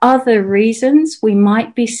there are other reasons we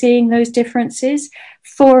might be seeing those differences.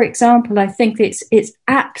 For example, I think it's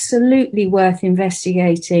absolutely worth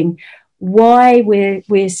investigating why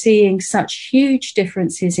we're seeing such huge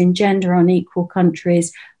differences in gender unequal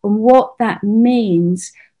countries and what that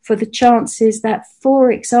means for the chances that,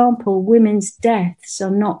 for example, women's deaths are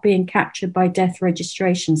not being captured by death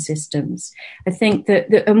registration systems. I think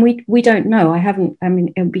that and we don't know.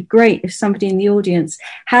 It would be great if somebody in the audience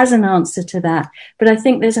has an answer to that. But I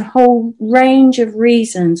think there's a whole range of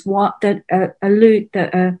reasons that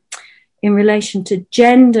in relation to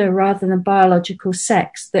gender rather than biological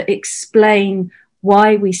sex that explain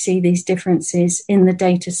why we see these differences in the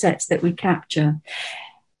data sets that we capture.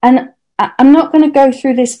 And I'm not going to go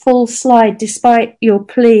through this full slide despite your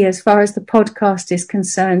plea as far as the podcast is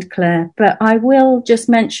concerned, Claire, but I will just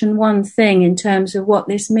mention one thing in terms of what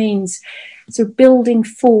this means. So building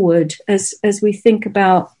forward as we think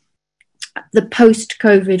about the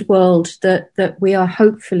post-COVID world that we are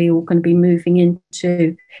hopefully all going to be moving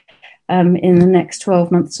into in the next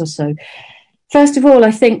 12 months or so. First of all,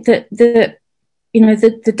 I think that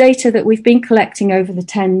the data that we've been collecting over the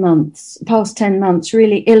past 10 months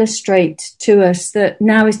really illustrate to us that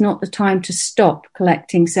now is not the time to stop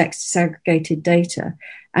collecting sex disaggregated data,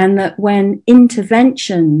 and that when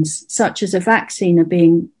interventions such as a vaccine are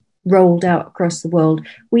being rolled out across the world,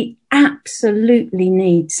 we absolutely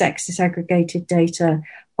need sex disaggregated data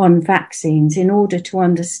on vaccines in order to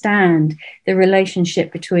understand the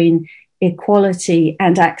relationship between equality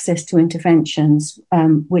and access to interventions,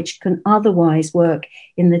 which can otherwise work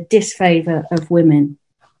in the disfavor of women.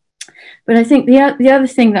 But I think the other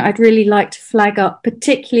thing that I'd really like to flag up,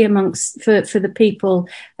 particularly for the people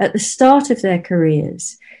at the start of their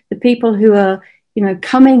careers, the people who are,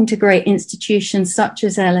 coming to great institutions such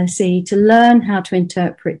as LSE to learn how to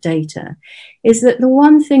interpret data, is that the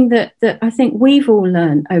one thing that I think we've all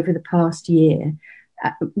learned over the past year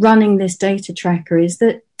running this data tracker is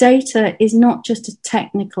that data is not just a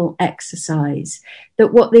technical exercise,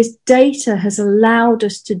 that what this data has allowed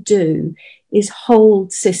us to do is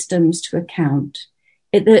hold systems to account.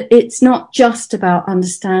 It's not just about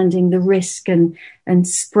understanding the risk and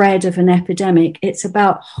spread of an epidemic. It's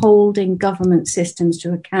about holding government systems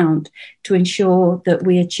to account to ensure that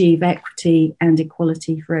we achieve equity and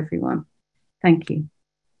equality for everyone. Thank you.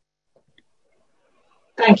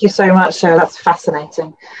 Thank you so much, Cheryl. That's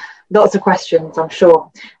fascinating. Lots of questions, I'm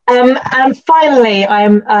sure. And finally,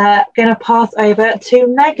 I'm going to pass over to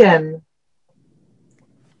Megan.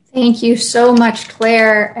 Thank you so much,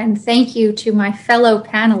 Claire, and thank you to my fellow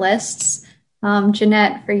panelists,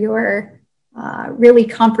 Jeanette, for your really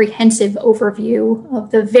comprehensive overview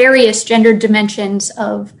of the various gendered dimensions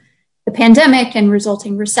of the pandemic and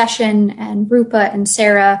resulting recession, and Rupa and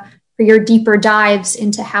Sarah for your deeper dives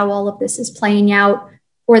into how all of this is playing out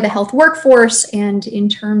for the health workforce and in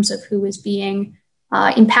terms of who is being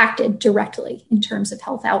impacted directly in terms of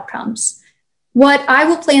health outcomes. What I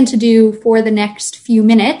will plan to do for the next few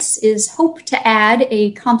minutes is hope to add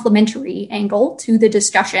a complementary angle to the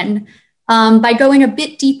discussion by going a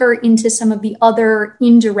bit deeper into some of the other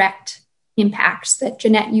indirect impacts that,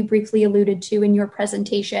 Jeanette, you briefly alluded to in your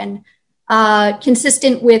presentation,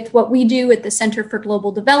 consistent with what we do at the Center for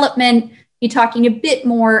Global Development, be talking a bit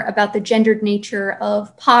more about the gendered nature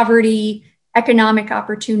of poverty, economic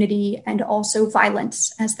opportunity, and also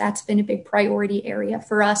violence, as that's been a big priority area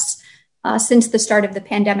for us since the start of the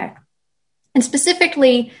pandemic. And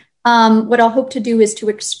specifically, what I'll hope to do is to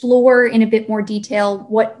explore in a bit more detail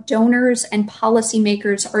what donors and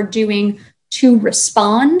policymakers are doing to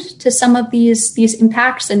respond to some of these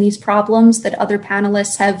impacts and these problems that other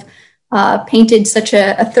panelists have painted such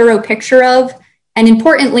a thorough picture of. And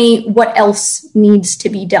importantly, what else needs to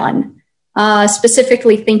be done?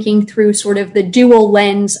 Specifically thinking through sort of the dual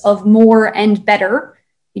lens of more and better,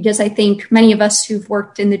 because I think many of us who've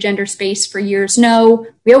worked in the gender space for years know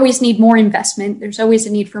we always need more investment. There's always a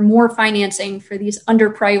need for more financing for these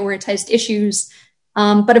under-prioritized issues.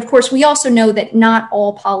 But of course, we also know that not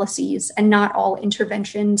all policies and not all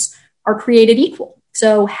interventions are created equal.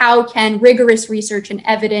 So how can rigorous research and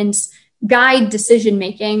evidence guide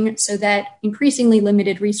decision-making so that increasingly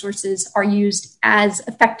limited resources are used as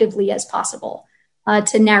effectively as possible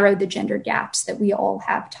to narrow the gender gaps that we all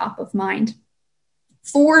have top of mind?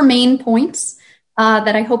 4 main points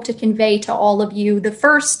that I hope to convey to all of you. The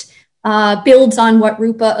first builds on what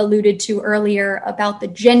Rupa alluded to earlier about the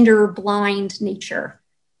gender-blind nature,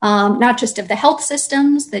 not just of the health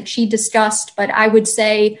systems that she discussed, but I would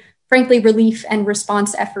say frankly, relief and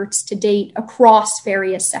response efforts to date across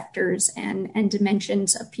various sectors and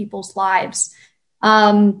dimensions of people's lives.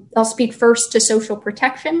 I'll speak first to social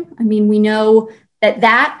protection. I mean, we know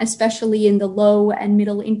that, especially in the low and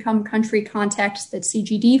middle income country context that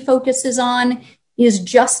CGD focuses on, is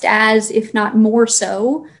just as, if not more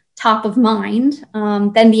so, top of mind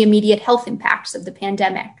than the immediate health impacts of the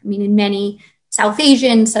pandemic. I mean, in many South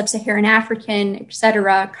Asian, Sub-Saharan African, et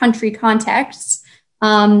cetera, country contexts,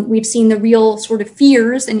 we've seen the real sort of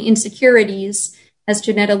fears and insecurities, as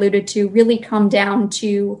Jeanette alluded to, really come down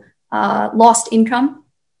to lost income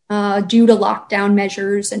due to lockdown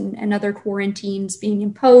measures and other quarantines being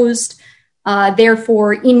imposed,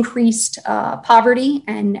 therefore increased poverty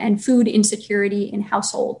and food insecurity in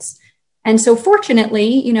households. And so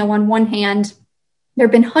fortunately, on one hand, there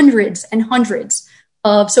have been hundreds and hundreds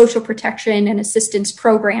of social protection and assistance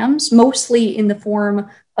programs, mostly in the form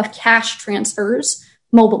of cash transfers,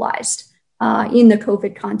 mobilized in the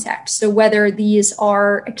COVID context. So whether these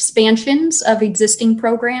are expansions of existing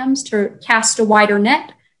programs to cast a wider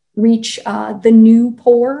net, reach the new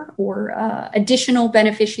poor or additional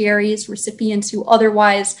beneficiaries, recipients who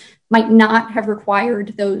otherwise might not have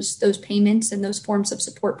required those payments and those forms of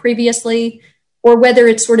support previously, or whether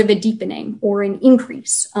it's sort of a deepening or an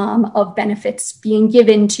increase of benefits being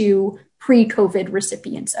given to pre-COVID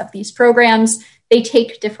recipients of these programs. They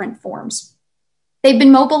take different forms. They've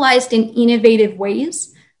been mobilized in innovative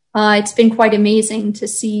ways. It's been quite amazing to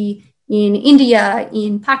see in India,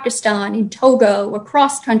 in Pakistan, in Togo,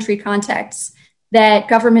 across country contexts, that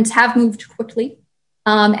governments have moved quickly,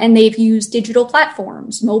 and they've used digital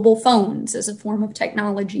platforms, mobile phones as a form of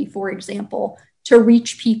technology, for example, to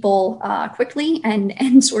reach people quickly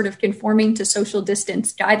and sort of conforming to social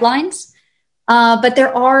distance guidelines. But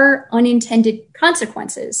there are unintended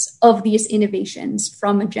consequences of these innovations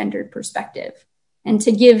from a gendered perspective. And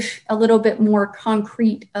to give a little bit more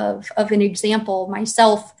concrete of an example,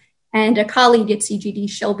 myself and a colleague at CGD,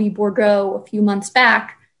 Shelby Bourgault, a few months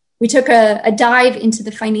back, we took a dive into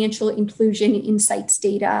the financial inclusion insights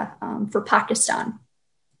data for Pakistan,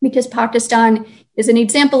 because Pakistan is an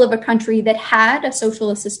example of a country that had a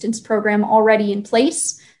social assistance program already in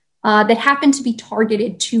place that happened to be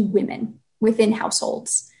targeted to women within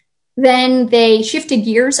households. Then they shifted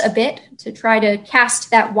gears a bit to try to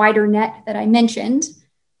cast that wider net that I mentioned.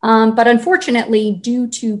 But unfortunately, due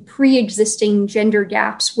to pre-existing gender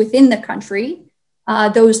gaps within the country,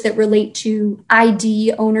 those that relate to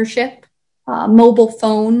ID ownership, mobile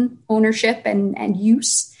phone ownership and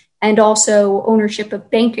use, and also ownership of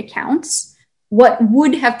bank accounts, what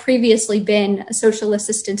would have previously been a social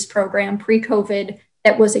assistance program pre-COVID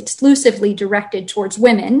that was exclusively directed towards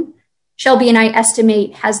women, Shelby and I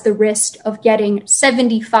estimate has the risk of getting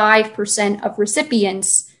 75% of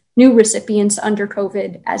recipients, new recipients under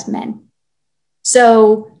COVID, as men.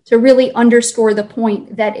 So to really underscore the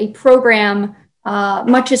point that a program,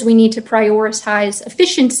 much as we need to prioritize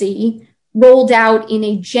efficiency, rolled out in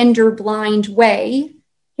a gender-blind way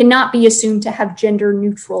cannot be assumed to have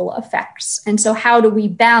gender-neutral effects. And so how do we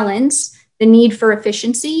balance the need for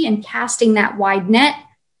efficiency and casting that wide net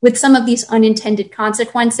with some of these unintended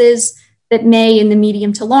consequences that may, in the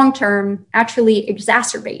medium to long term, actually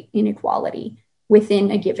exacerbate inequality within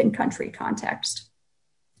a given country context?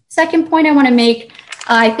 Second point I want to make,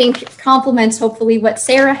 I think, complements hopefully what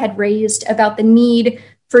Sarah had raised about the need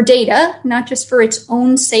for data, not just for its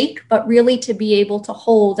own sake, but really to be able to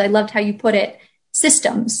hold, I loved how you put it,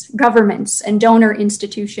 systems, governments, and donor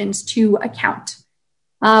institutions to account.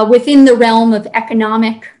 Within the realm of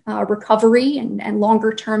economic recovery and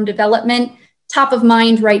longer term development, top of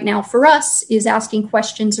mind right now for us is asking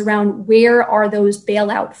questions around where are those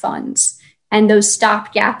bailout funds and those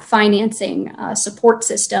stopgap financing support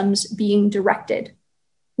systems being directed.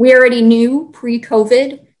 We already knew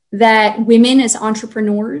pre-COVID that women as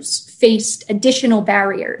entrepreneurs faced additional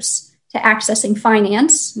barriers to accessing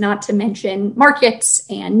finance, not to mention markets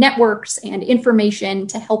and networks and information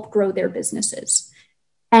to help grow their businesses.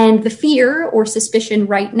 And the fear or suspicion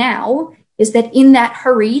right now is that in that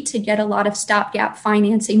hurry to get a lot of stopgap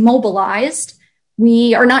financing mobilized,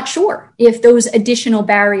 we are not sure if those additional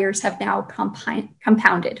barriers have now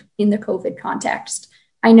compounded in the COVID context.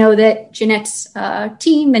 I know that Jeanette's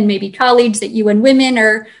team and maybe colleagues at UN Women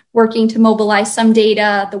are working to mobilize some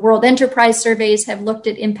data. The World Enterprise Surveys have looked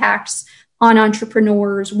at impacts on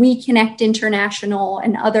entrepreneurs. We Connect International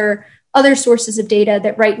and other sources of data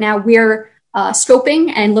that right now we're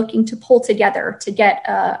scoping and looking to pull together to get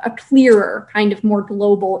a clearer, kind of more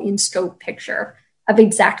global in scope picture of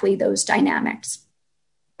exactly those dynamics.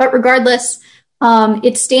 But regardless,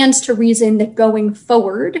 it stands to reason that going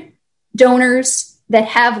forward, donors that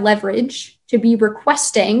have leverage to be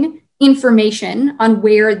requesting information on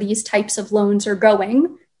where these types of loans are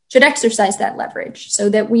going should exercise that leverage so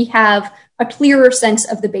that we have a clearer sense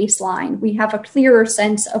of the baseline. We have a clearer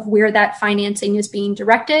sense of where that financing is being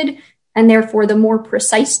directed, and therefore the more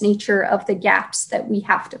precise nature of the gaps that we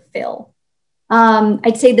have to fill.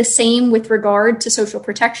 I'd say the same with regard to social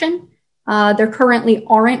protection. There currently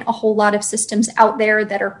aren't a whole lot of systems out there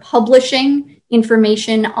that are publishing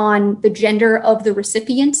information on the gender of the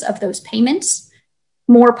recipients of those payments.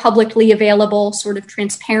 More publicly available, sort of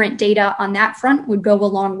transparent data on that front would go a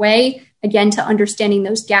long way, again, to understanding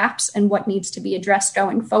those gaps and what needs to be addressed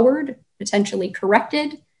going forward, potentially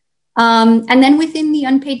corrected. And then within the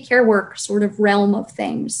unpaid care work sort of realm of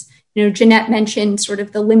things, Jeanette mentioned sort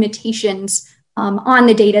of the limitations on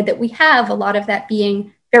the data that we have, a lot of that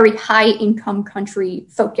being very high income country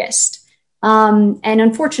focused. And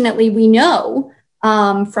unfortunately, we know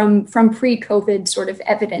from pre-COVID sort of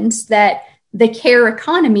evidence that the care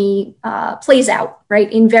economy plays out,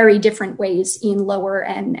 right, in very different ways in lower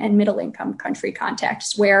and middle income country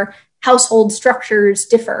contexts where household structures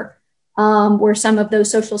differ, where some of those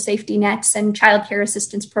social safety nets and childcare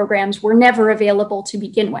assistance programs were never available to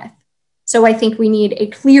begin with. So I think we need a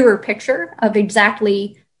clearer picture of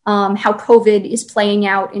exactly how COVID is playing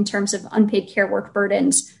out in terms of unpaid care work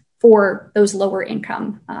burdens for those lower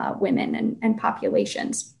income women and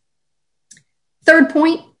populations. Third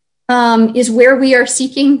point is where we are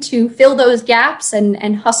seeking to fill those gaps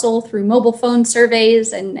and hustle through mobile phone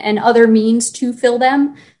surveys and other means to fill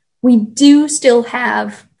them. We do still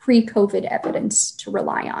have pre-COVID evidence to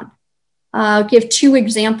rely on. I'll give two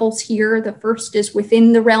examples here. The first is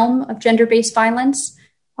within the realm of gender-based violence.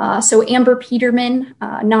 So Amber Peterman,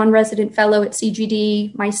 non-resident fellow at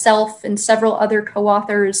CGD, myself, and several other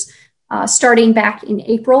co-authors, starting back in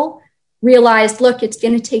April, realized, look, it's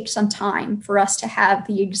going to take some time for us to have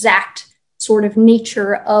the exact sort of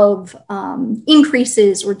nature of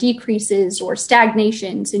increases or decreases or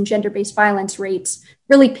stagnations in gender-based violence rates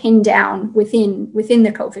really pinned down within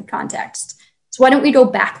the COVID context. So why don't we go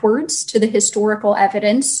backwards to the historical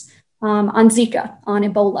evidence on Zika, on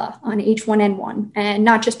Ebola, on H1N1, and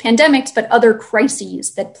not just pandemics, but other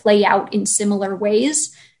crises that play out in similar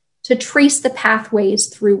ways to trace the pathways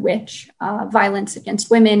through which violence against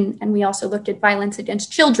women, and we also looked at violence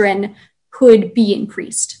against children, could be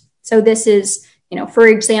increased. So this is, for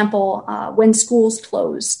example, when schools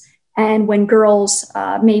close and when girls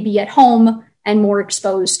may be at home and more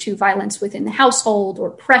exposed to violence within the household or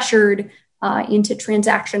pressured into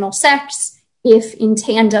transactional sex, if in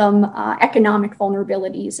tandem economic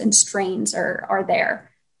vulnerabilities and strains are there.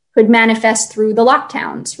 Could manifest through the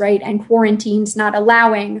lockdowns, right? And quarantines not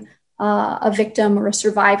allowing a victim or a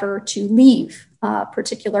survivor to leave a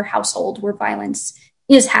particular household where violence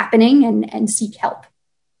is happening and seek help.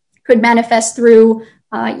 Could manifest through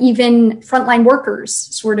even frontline workers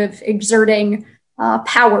sort of exerting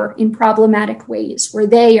power in problematic ways where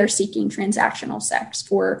they are seeking transactional sex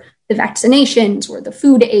for the vaccinations or the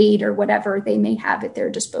food aid or whatever they may have at their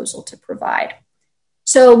disposal to provide.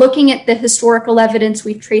 So looking at the historical evidence,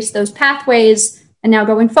 we've traced those pathways, and now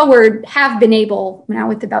going forward have been able, now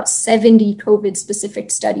with about 70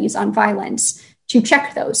 COVID-specific studies on violence, to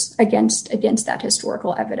check those against that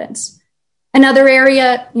historical evidence. Another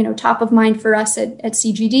area, top of mind for us at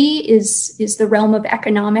CGD is the realm of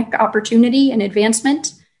economic opportunity and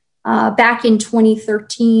advancement. Back in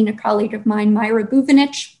 2013, a colleague of mine, Myra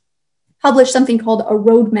Buvanich, published something called a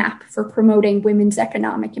roadmap for promoting women's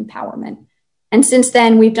economic empowerment. And since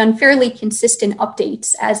then, we've done fairly consistent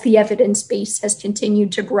updates as the evidence base has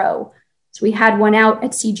continued to grow. So we had one out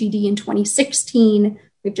at CGD in 2016.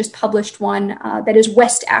 We've just published one that is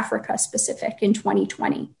West Africa specific in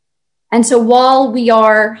 2020. And so while we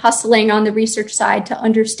are hustling on the research side to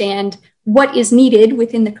understand what is needed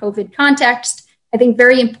within the COVID context, I think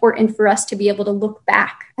very important for us to be able to look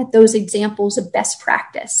back at those examples of best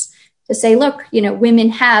practice to say, look, women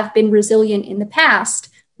have been resilient in the past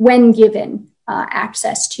when given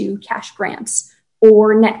access to cash grants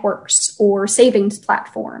or networks or savings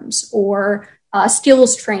platforms or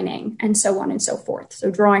skills training and so on and so forth.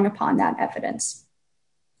 So drawing upon that evidence.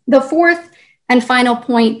 The fourth and final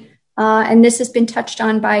point, and this has been touched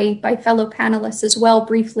on by fellow panelists as well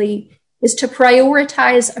briefly, is to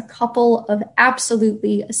prioritize a couple of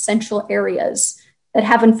absolutely essential areas that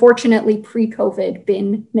have unfortunately pre-COVID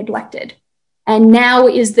been neglected. And now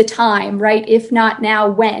is the time, right? If not now,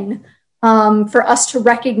 when? For us to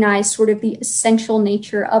recognize sort of the essential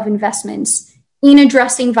nature of investments in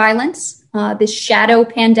addressing violence, this shadow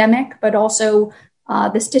pandemic, but also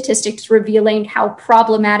the statistics revealing how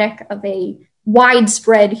problematic of a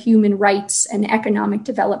widespread human rights and economic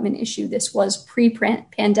development issue this was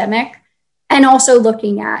pre-pandemic, and also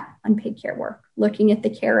looking at unpaid care work, looking at the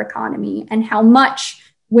care economy and how much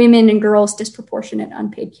women and girls' disproportionate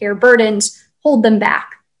unpaid care burdens hold them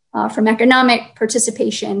back from economic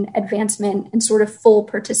participation, advancement, and sort of full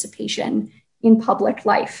participation in public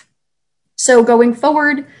life. So going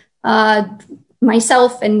forward,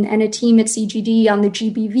 myself and a team at CGD on the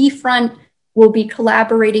GBV front will be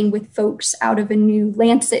collaborating with folks out of a new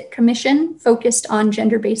Lancet commission focused on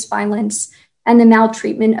gender-based violence and the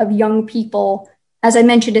maltreatment of young people, as I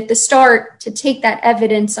mentioned at the start, to take that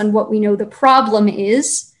evidence on what we know the problem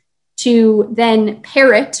is, to then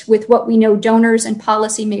pair it with what we know donors and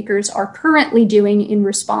policymakers are currently doing in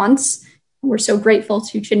response. We're so grateful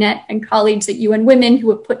to Jeanette and colleagues at UN Women who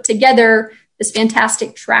have put together this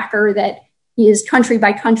fantastic tracker that is country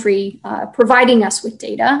by country, providing us with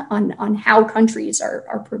data on how countries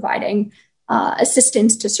are providing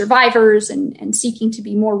assistance to survivors and seeking to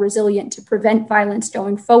be more resilient to prevent violence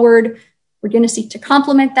going forward. We're going to seek to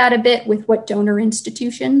complement that a bit with what donor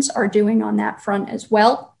institutions are doing on that front as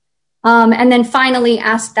well. And then finally,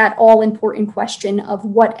 ask that all important question of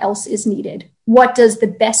what else is needed. What does the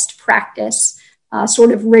best practice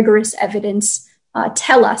sort of rigorous evidence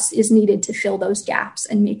tell us is needed to fill those gaps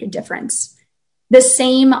and make a difference. The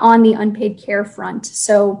same on the unpaid care front.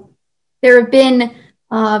 So there have been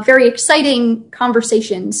very exciting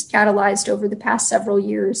conversations catalyzed over the past several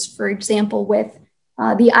years, for example, with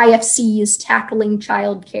the IFC's Tackling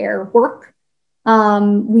Childcare work.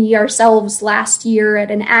 We ourselves last year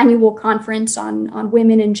at an annual conference on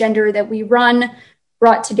women and gender that we run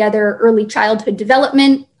brought together early childhood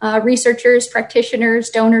development researchers, practitioners,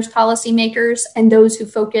 donors, policymakers, and those who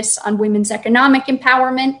focus on women's economic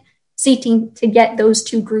empowerment, seeking to get those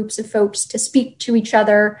two groups of folks to speak to each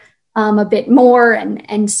other a bit more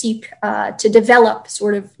and seek to develop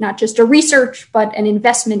sort of not just a research, but an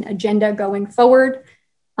investment agenda going forward.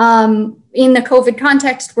 In the COVID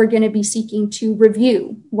context, we're going to be seeking to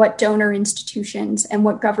review what donor institutions and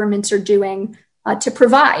what governments are doing to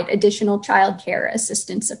provide additional childcare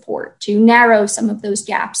assistance support, to narrow some of those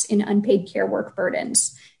gaps in unpaid care work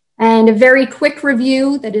burdens. And a very quick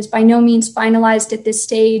review that is by no means finalized at this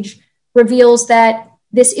stage reveals that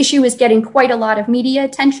this issue is getting quite a lot of media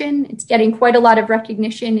attention. It's getting quite a lot of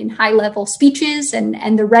recognition in high-level speeches,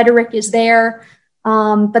 and the rhetoric is there.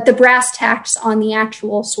 But the brass tacks on the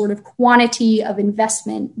actual sort of quantity of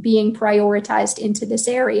investment being prioritized into this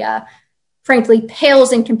area, frankly,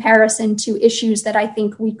 pales in comparison to issues that I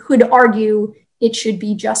think we could argue it should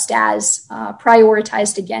be just as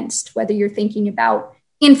prioritized against, whether you're thinking about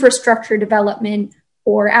infrastructure development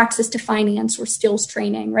or access to finance or skills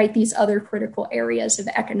training, right? These other critical areas of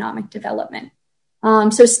economic development.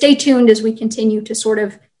 So stay tuned as we continue to sort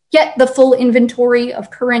of get the full inventory of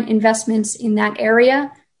current investments in that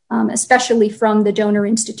area, especially from the donor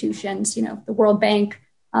institutions, you know, the World Bank,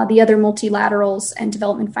 the other multilaterals and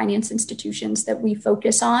development finance institutions that we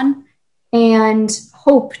focus on, and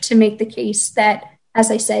hope to make the case that, as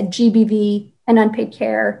I said, GBV and unpaid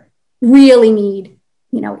care really need,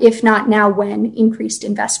 you know, if not now, when, increased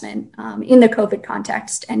investment in the COVID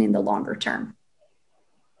context and in the longer term.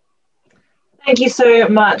 Thank you so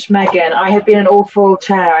much, Megan. I have been an awful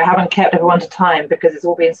chair. I haven't kept everyone to time because it's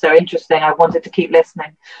all been so interesting. I wanted to keep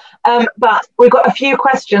listening. But we've got a few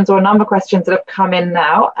questions or a number of questions that have come in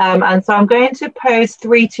now. And so I'm going to pose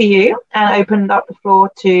 3 to you and open up the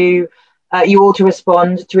floor to you all to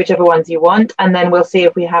respond to whichever ones you want. And then we'll see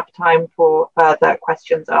if we have time for further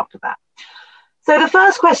questions after that. So the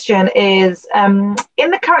first question is, in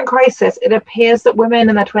the current crisis, it appears that women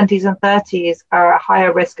in their 20s and 30s are at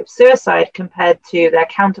higher risk of suicide compared to their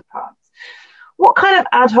counterparts. What kind of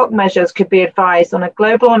ad hoc measures could be advised on a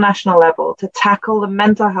global or national level to tackle the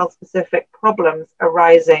mental health specific problems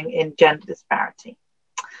arising in gender disparity?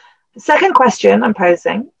 The second question I'm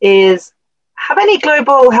posing is, have any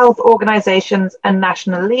global health organizations and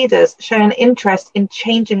national leaders shown an interest in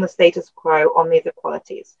changing the status quo on these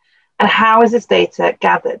equalities? And how is this data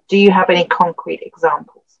gathered? Do you have any concrete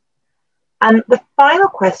examples? And the final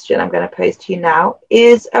question I'm going to pose to you now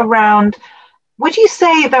is around, would you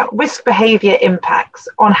say that risk behavior impacts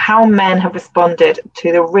on how men have responded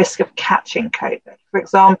to the risk of catching COVID? For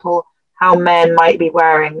example, how men might be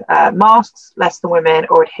wearing masks less than women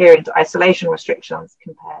or adhering to isolation restrictions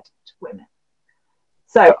compared to women.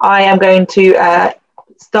 So I am going to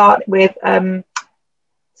start with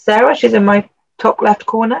Sarah. She's in my top left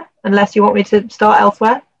corner, unless you want me to start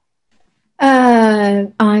elsewhere.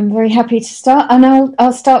 I'm very happy to start, and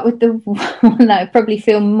I'll start with the one that I probably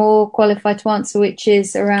feel more qualified to answer, which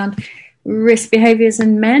is around risk behaviours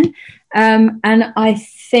in men. And I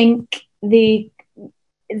think the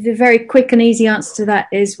very quick and easy answer to that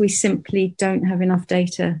is we simply don't have enough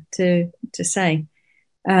data to say.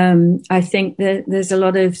 I think that there's a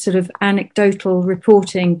lot of sort of anecdotal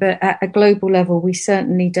reporting, but at a global level, we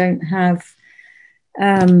certainly don't have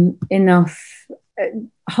enough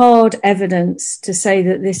hard evidence to say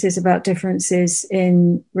that this is about differences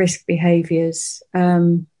in risk behaviours.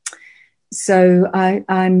 So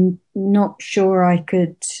I'm not sure I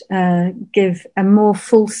could give a more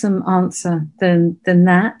fulsome answer than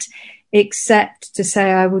that, except to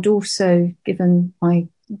say I would also, given my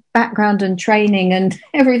background and training and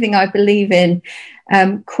everything I believe in,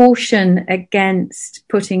 caution against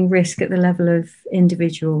putting risk at the level of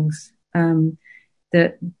individuals.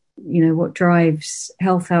 That, you know, what drives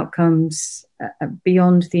health outcomes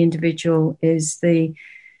beyond the individual is the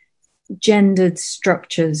gendered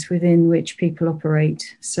structures within which people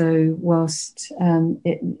operate. So whilst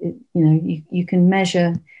you can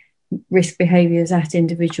measure risk behaviours at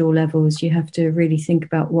individual levels, you have to really think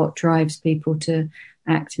about what drives people to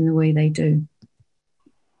act in the way they do.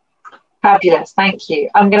 Fabulous, thank you.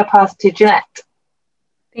 I'm going to pass to Jeanette.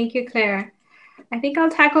 Thank you, Claire. I think I'll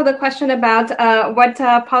tackle the question about what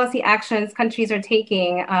policy actions countries are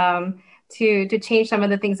taking to change some of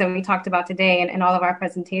the things that we talked about today in all of our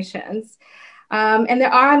presentations. And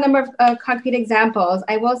there are a number of concrete examples.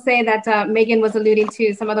 I will say that Megan was alluding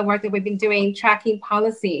to some of the work that we've been doing tracking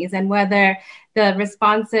policies and whether the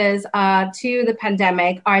responses to the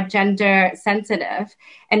pandemic are gender sensitive.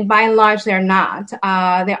 And by and large, they're not.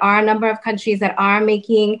 There are a number of countries that are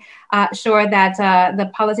making sure that the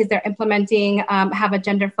policies they're implementing have a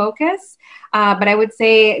gender focus. But I would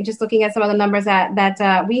say, just looking at some of the numbers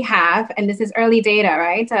that we have, and this is early data,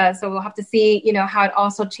 right? So we'll have to see, how it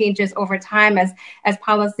also changes over time as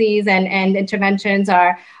policies and interventions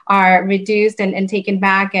are reduced and taken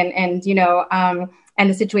back and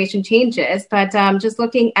the situation changes. But just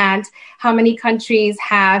looking at how many countries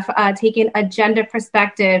have taken a gender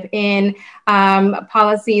perspective in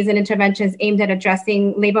policies and interventions aimed at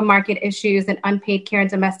addressing labor market issues and unpaid care and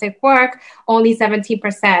domestic work, only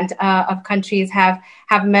 17% of countries have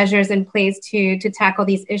measures in place to tackle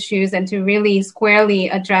these issues and to really squarely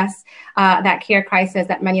address that care crisis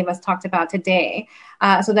that many of us talked about today.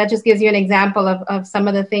 So that just gives you an example of some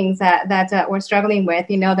of the things that we're struggling with.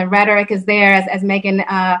 The rhetoric is there, as Megan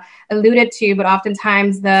alluded to, but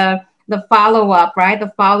oftentimes the follow-up, right?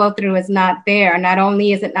 The follow-through is not there. Not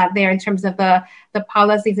only is it not there in terms of the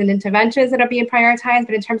policies and interventions that are being prioritized,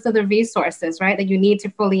 but in terms of the resources, right? That you need to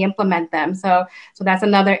fully implement them. So that's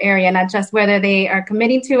another area, not just whether they are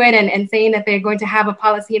committing to it and saying that they're going to have a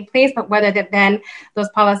policy in place, but whether that then those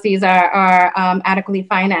policies are adequately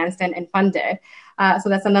financed and funded. So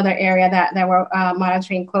that's another area that we're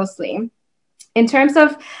monitoring closely. In terms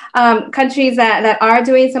of countries that are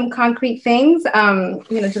doing some concrete things,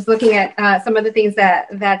 just looking at some of the things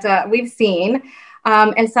that we've seen.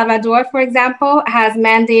 El Salvador, for example, has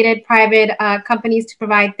mandated private companies to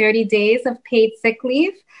provide 30 days of paid sick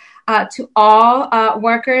leave to all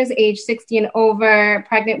workers aged 60 and over,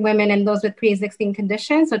 pregnant women, and those with pre-existing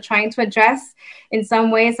conditions. So trying to address in some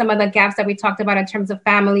way some of the gaps that we talked about in terms of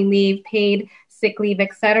family leave, paid sick leave,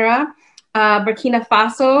 etc. Burkina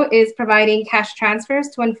Faso is providing cash transfers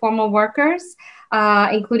to informal workers,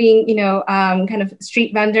 including, kind of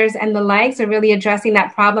street vendors and the like. So really addressing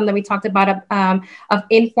that problem that we talked about of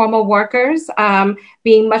informal workers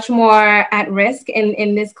being much more at risk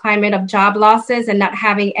in this climate of job losses and not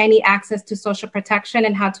having any access to social protection,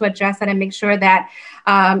 and how to address that and make sure that,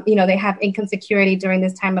 they have income security during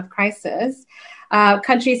this time of crisis.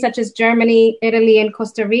 Countries such as Germany, Italy, and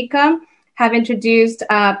Costa Rica have introduced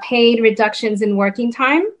paid reductions in working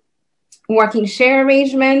time, working share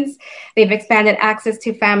arrangements. They've expanded access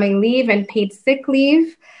to family leave and paid sick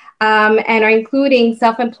leave, and are including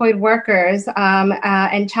self-employed workers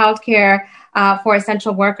and childcare for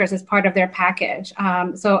essential workers as part of their package.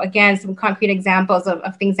 So again, some concrete examples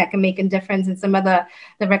of things that can make a difference. And some of the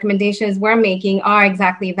recommendations we're making are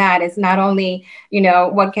exactly that. It's not only,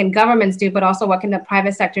 what can governments do, but also what can the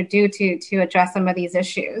private sector do to address some of these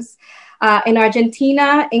issues. In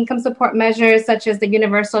Argentina, income support measures such as the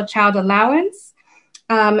Universal Child Allowance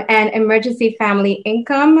and Emergency Family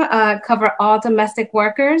Income cover all domestic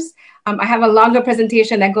workers. I have a longer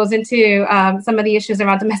presentation that goes into some of the issues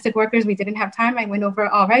around domestic workers. We didn't have time. I went over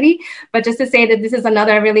it already. But just to say that this is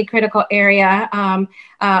another really critical area.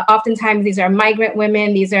 Oftentimes, these are migrant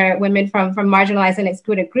women. These are women from marginalized and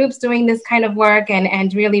excluded groups doing this kind of work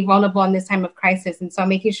and really vulnerable in this time of crisis. And so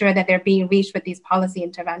making sure that they're being reached with these policy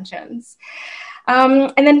interventions.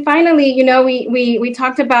 And then finally, we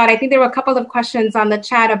talked about, I think there were a couple of questions on the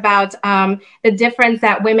chat about the difference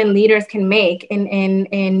that women leaders can make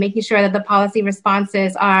in making sure that the policy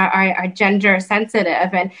responses are gender sensitive.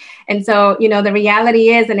 And so, the reality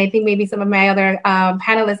is, and I think maybe some of my other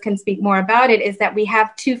panelists can speak more about it, is that we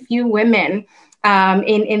have too few women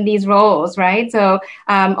in these roles, right? So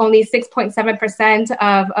only 6.7%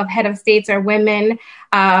 of head of states are women.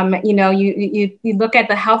 You look at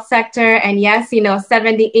the health sector, and yes,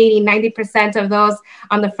 70, 80, 90% of those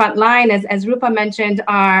on the front line, as Rupa mentioned,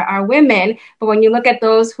 are women. But when you look at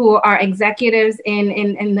those who are executives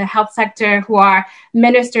in the health sector, who are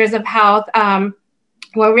ministers of health,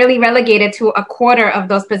 we're really relegated to a quarter of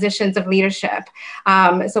those positions of leadership.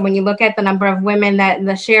 So when you look at the number of women,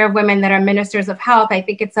 the share of women that are ministers of health, I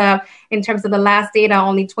think it's in terms of the last data,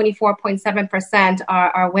 only 24.7%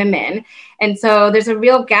 are women. And so there's a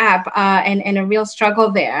real gap and a real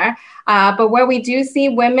struggle there. But where we do see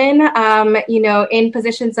women, in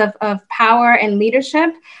positions of power and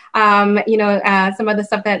leadership, some of the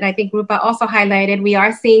stuff that I think Rupa also highlighted, we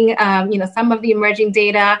are seeing, some of the emerging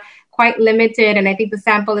data quite limited, and I think the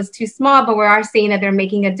sample is too small, but we are seeing that they're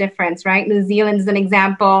making a difference, right? New Zealand is an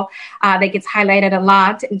example that gets highlighted a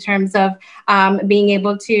lot in terms of being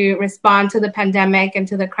able to respond to the pandemic and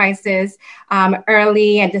to the crisis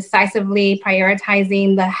early and decisively,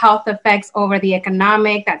 prioritizing the health effects over the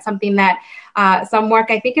economic. That's something that some work,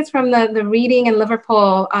 I think it's from the Reading and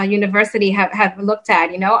Liverpool University have looked at,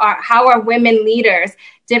 how are women leaders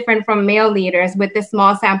different from male leaders with this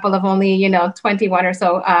small sample of only, 21 or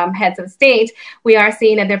so heads of state. We are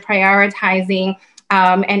seeing that they're prioritizing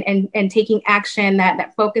and taking action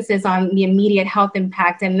that focuses on the immediate health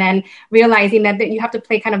impact, and then realizing that you have to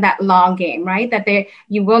play kind of that long game, right? That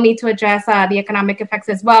you will need to address the economic effects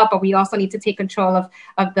as well, but we also need to take control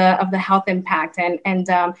of the health impact. And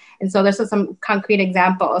so there's some concrete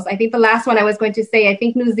examples. I think the last one I was going to say, I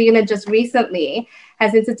think New Zealand just recently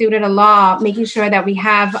has instituted a law making sure that we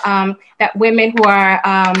have that women who are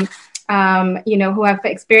who have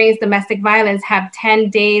experienced domestic violence have 10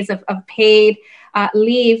 days of paid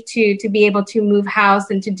leave to be able to move house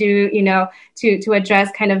and to do, to address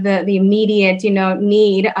kind of the immediate,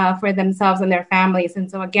 need for themselves and their families.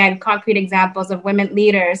 And so again, concrete examples of women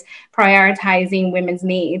leaders prioritizing women's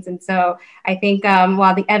needs. And so I think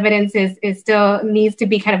while the evidence is still needs to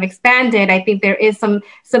be kind of expanded, I think there is some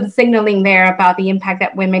signaling there about the impact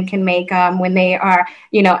that women can make when they are,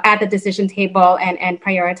 at the decision table and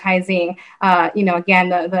prioritizing, again,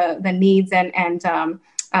 the needs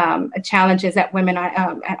and challenges that women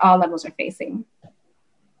at all levels are facing.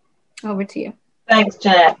 Over to you. Thanks,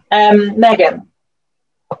 Jeanette. Megan.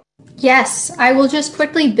 Yes, I will just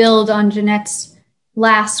quickly build on Jeanette's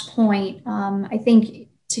last point. I think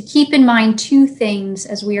to keep in mind two things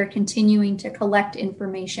as we are continuing to collect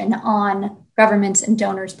information on governments and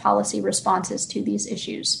donors' policy responses to these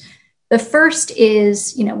issues. The first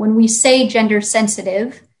is, when we say gender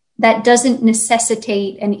sensitive, that doesn't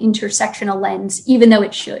necessitate an intersectional lens, even though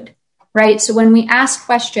it should, right? So when we ask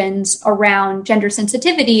questions around gender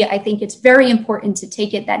sensitivity, I think it's very important to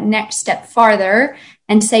take it that next step farther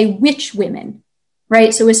and say which women,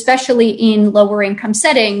 right? So especially in lower income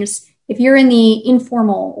settings, if you're in the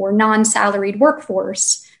informal or non-salaried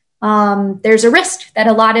workforce, there's a risk that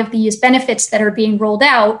a lot of these benefits that are being rolled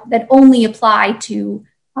out that only apply to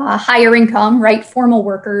higher income, right, formal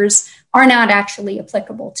workers are not actually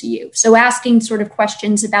applicable to you. So asking sort of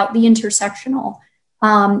questions about the intersectional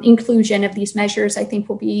inclusion of these measures, I think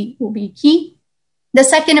will be key. The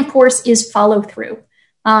second, of course, is follow through,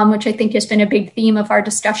 which I think has been a big theme of our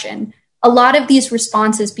discussion. A lot of these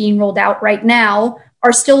responses being rolled out right now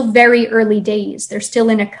are still very early days. They're still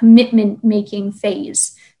in a commitment making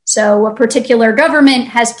phase. So a particular government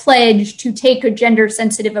has pledged to take a gender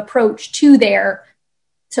sensitive approach to their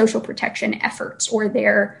social protection efforts or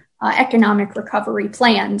their economic recovery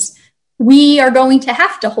plans. We are going to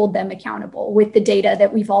have to hold them accountable with the data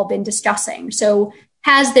that we've all been discussing. So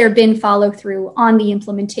has there been follow through on the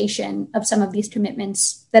implementation of some of these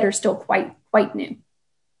commitments that are still quite new?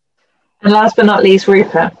 And last but not least,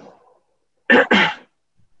 Rupa.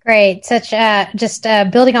 Great. Just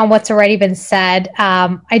building on what's already been said,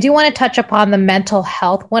 I do want to touch upon the mental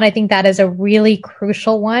health one. I think that is a really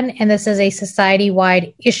crucial one. And this is a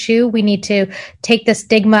society-wide issue. We need to take the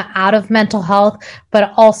stigma out of mental health,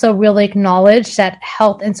 but also really acknowledge that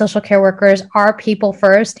health and social care workers are people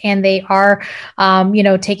first, and they are,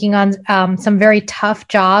 taking on some very tough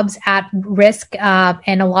jobs at risk,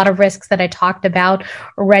 and a lot of risks that I talked about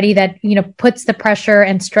already that, puts the pressure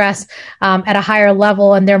and stress at a higher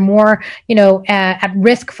level, and they're more, at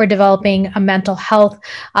risk for developing a mental health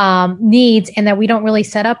needs, and that we don't really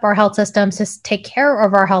set up our health systems to take care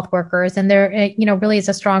of our health workers. And there, really is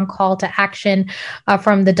a strong call to action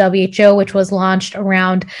from the WHO, which was launched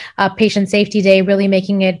around Patient Safety Day, really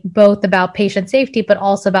making it both about patient safety, but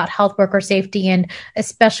also about health worker safety and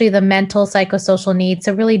especially the mental psychosocial needs.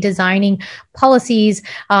 So really designing policies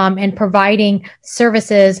and providing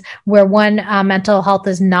services where one, mental health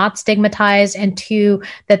is not stigmatized, and two,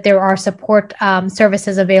 that there are support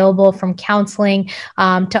services available from counseling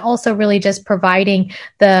to also really just providing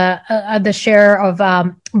the share of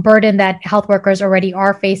burden that health workers already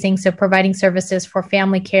are facing. So providing services for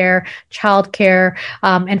family care, child care,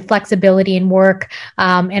 and flexibility in work,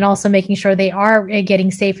 and also making sure they are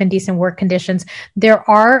getting safe and decent work conditions. There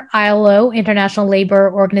are ILO, International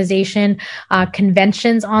Labor Organization,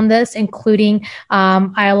 conventions on this, including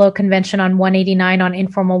ILO Convention on 189 on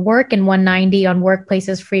informal work and 190 on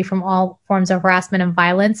workplaces free from all forms of harassment and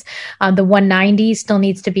violence. The 190 still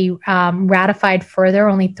needs to be ratified further.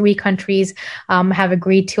 Only 3 countries have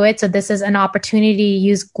agreed to it. So this is an opportunity to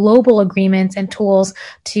use global agreements and tools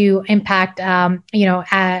to impact,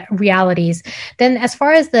 realities. Then as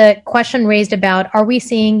far as the question raised about, are we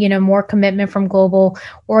seeing, more commitment from global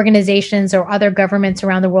organizations or other governments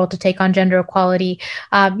around the world to take on gender equality?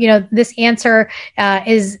 This answer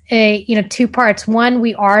is two parts. One,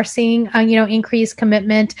 we are seeing, increased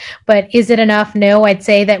commitment, but is it enough? No, I'd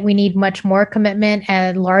say that we need much more commitment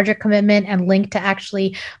and larger commitment and linked to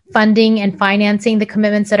actually funding and financing the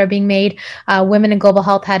commitments that are being made. Women in Global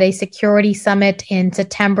Health had a security summit in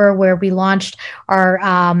September where we launched our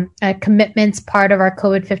commitments, part of our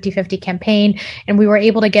COVID 50-50 campaign. And we were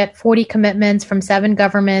able to get 40 commitments from 7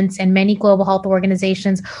 governments and many global health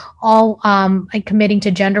organizations, all committing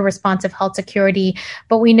to gender responsive health security.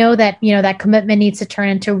 But we know that, that commitment needs to turn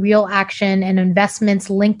into real action and investments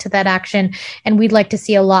linked to that action. And we'd like to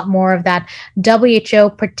see a lot more of that. WHO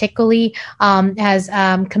particularly has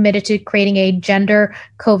committed to creating a gender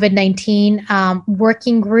COVID-19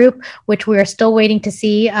 working group, which we are still waiting to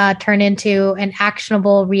see turn into an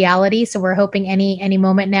actionable reality. So we're hoping any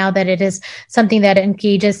moment now that it is something that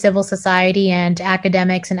engages civil society and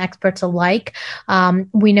academics and experts alike.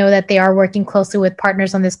 We know that they are working closely with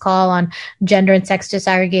partners on this call on gender and sex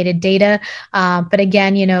disaggregated data. But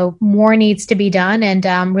again, more needs to be done.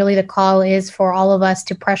 And really the call is for all of us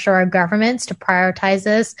to pressure our governments to prioritize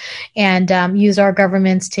this and use our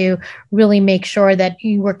governments to really make sure that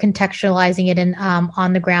we're contextualizing it in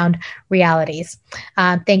on the ground realities.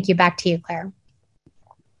 Thank you. Back to you, Claire.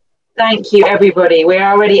 Thank you, everybody. We're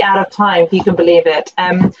already out of time, if you can believe it.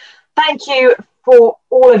 Thank you for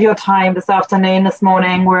all of your time this afternoon, this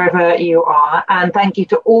morning, wherever you are. And thank you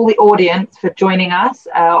to all the audience for joining us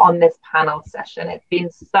on this panel session. It's been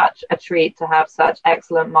such a treat to have such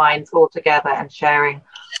excellent minds all together and sharing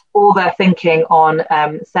all their thinking on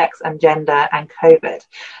sex and gender and COVID.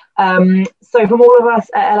 So from all of us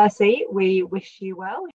at LSE, we wish you well.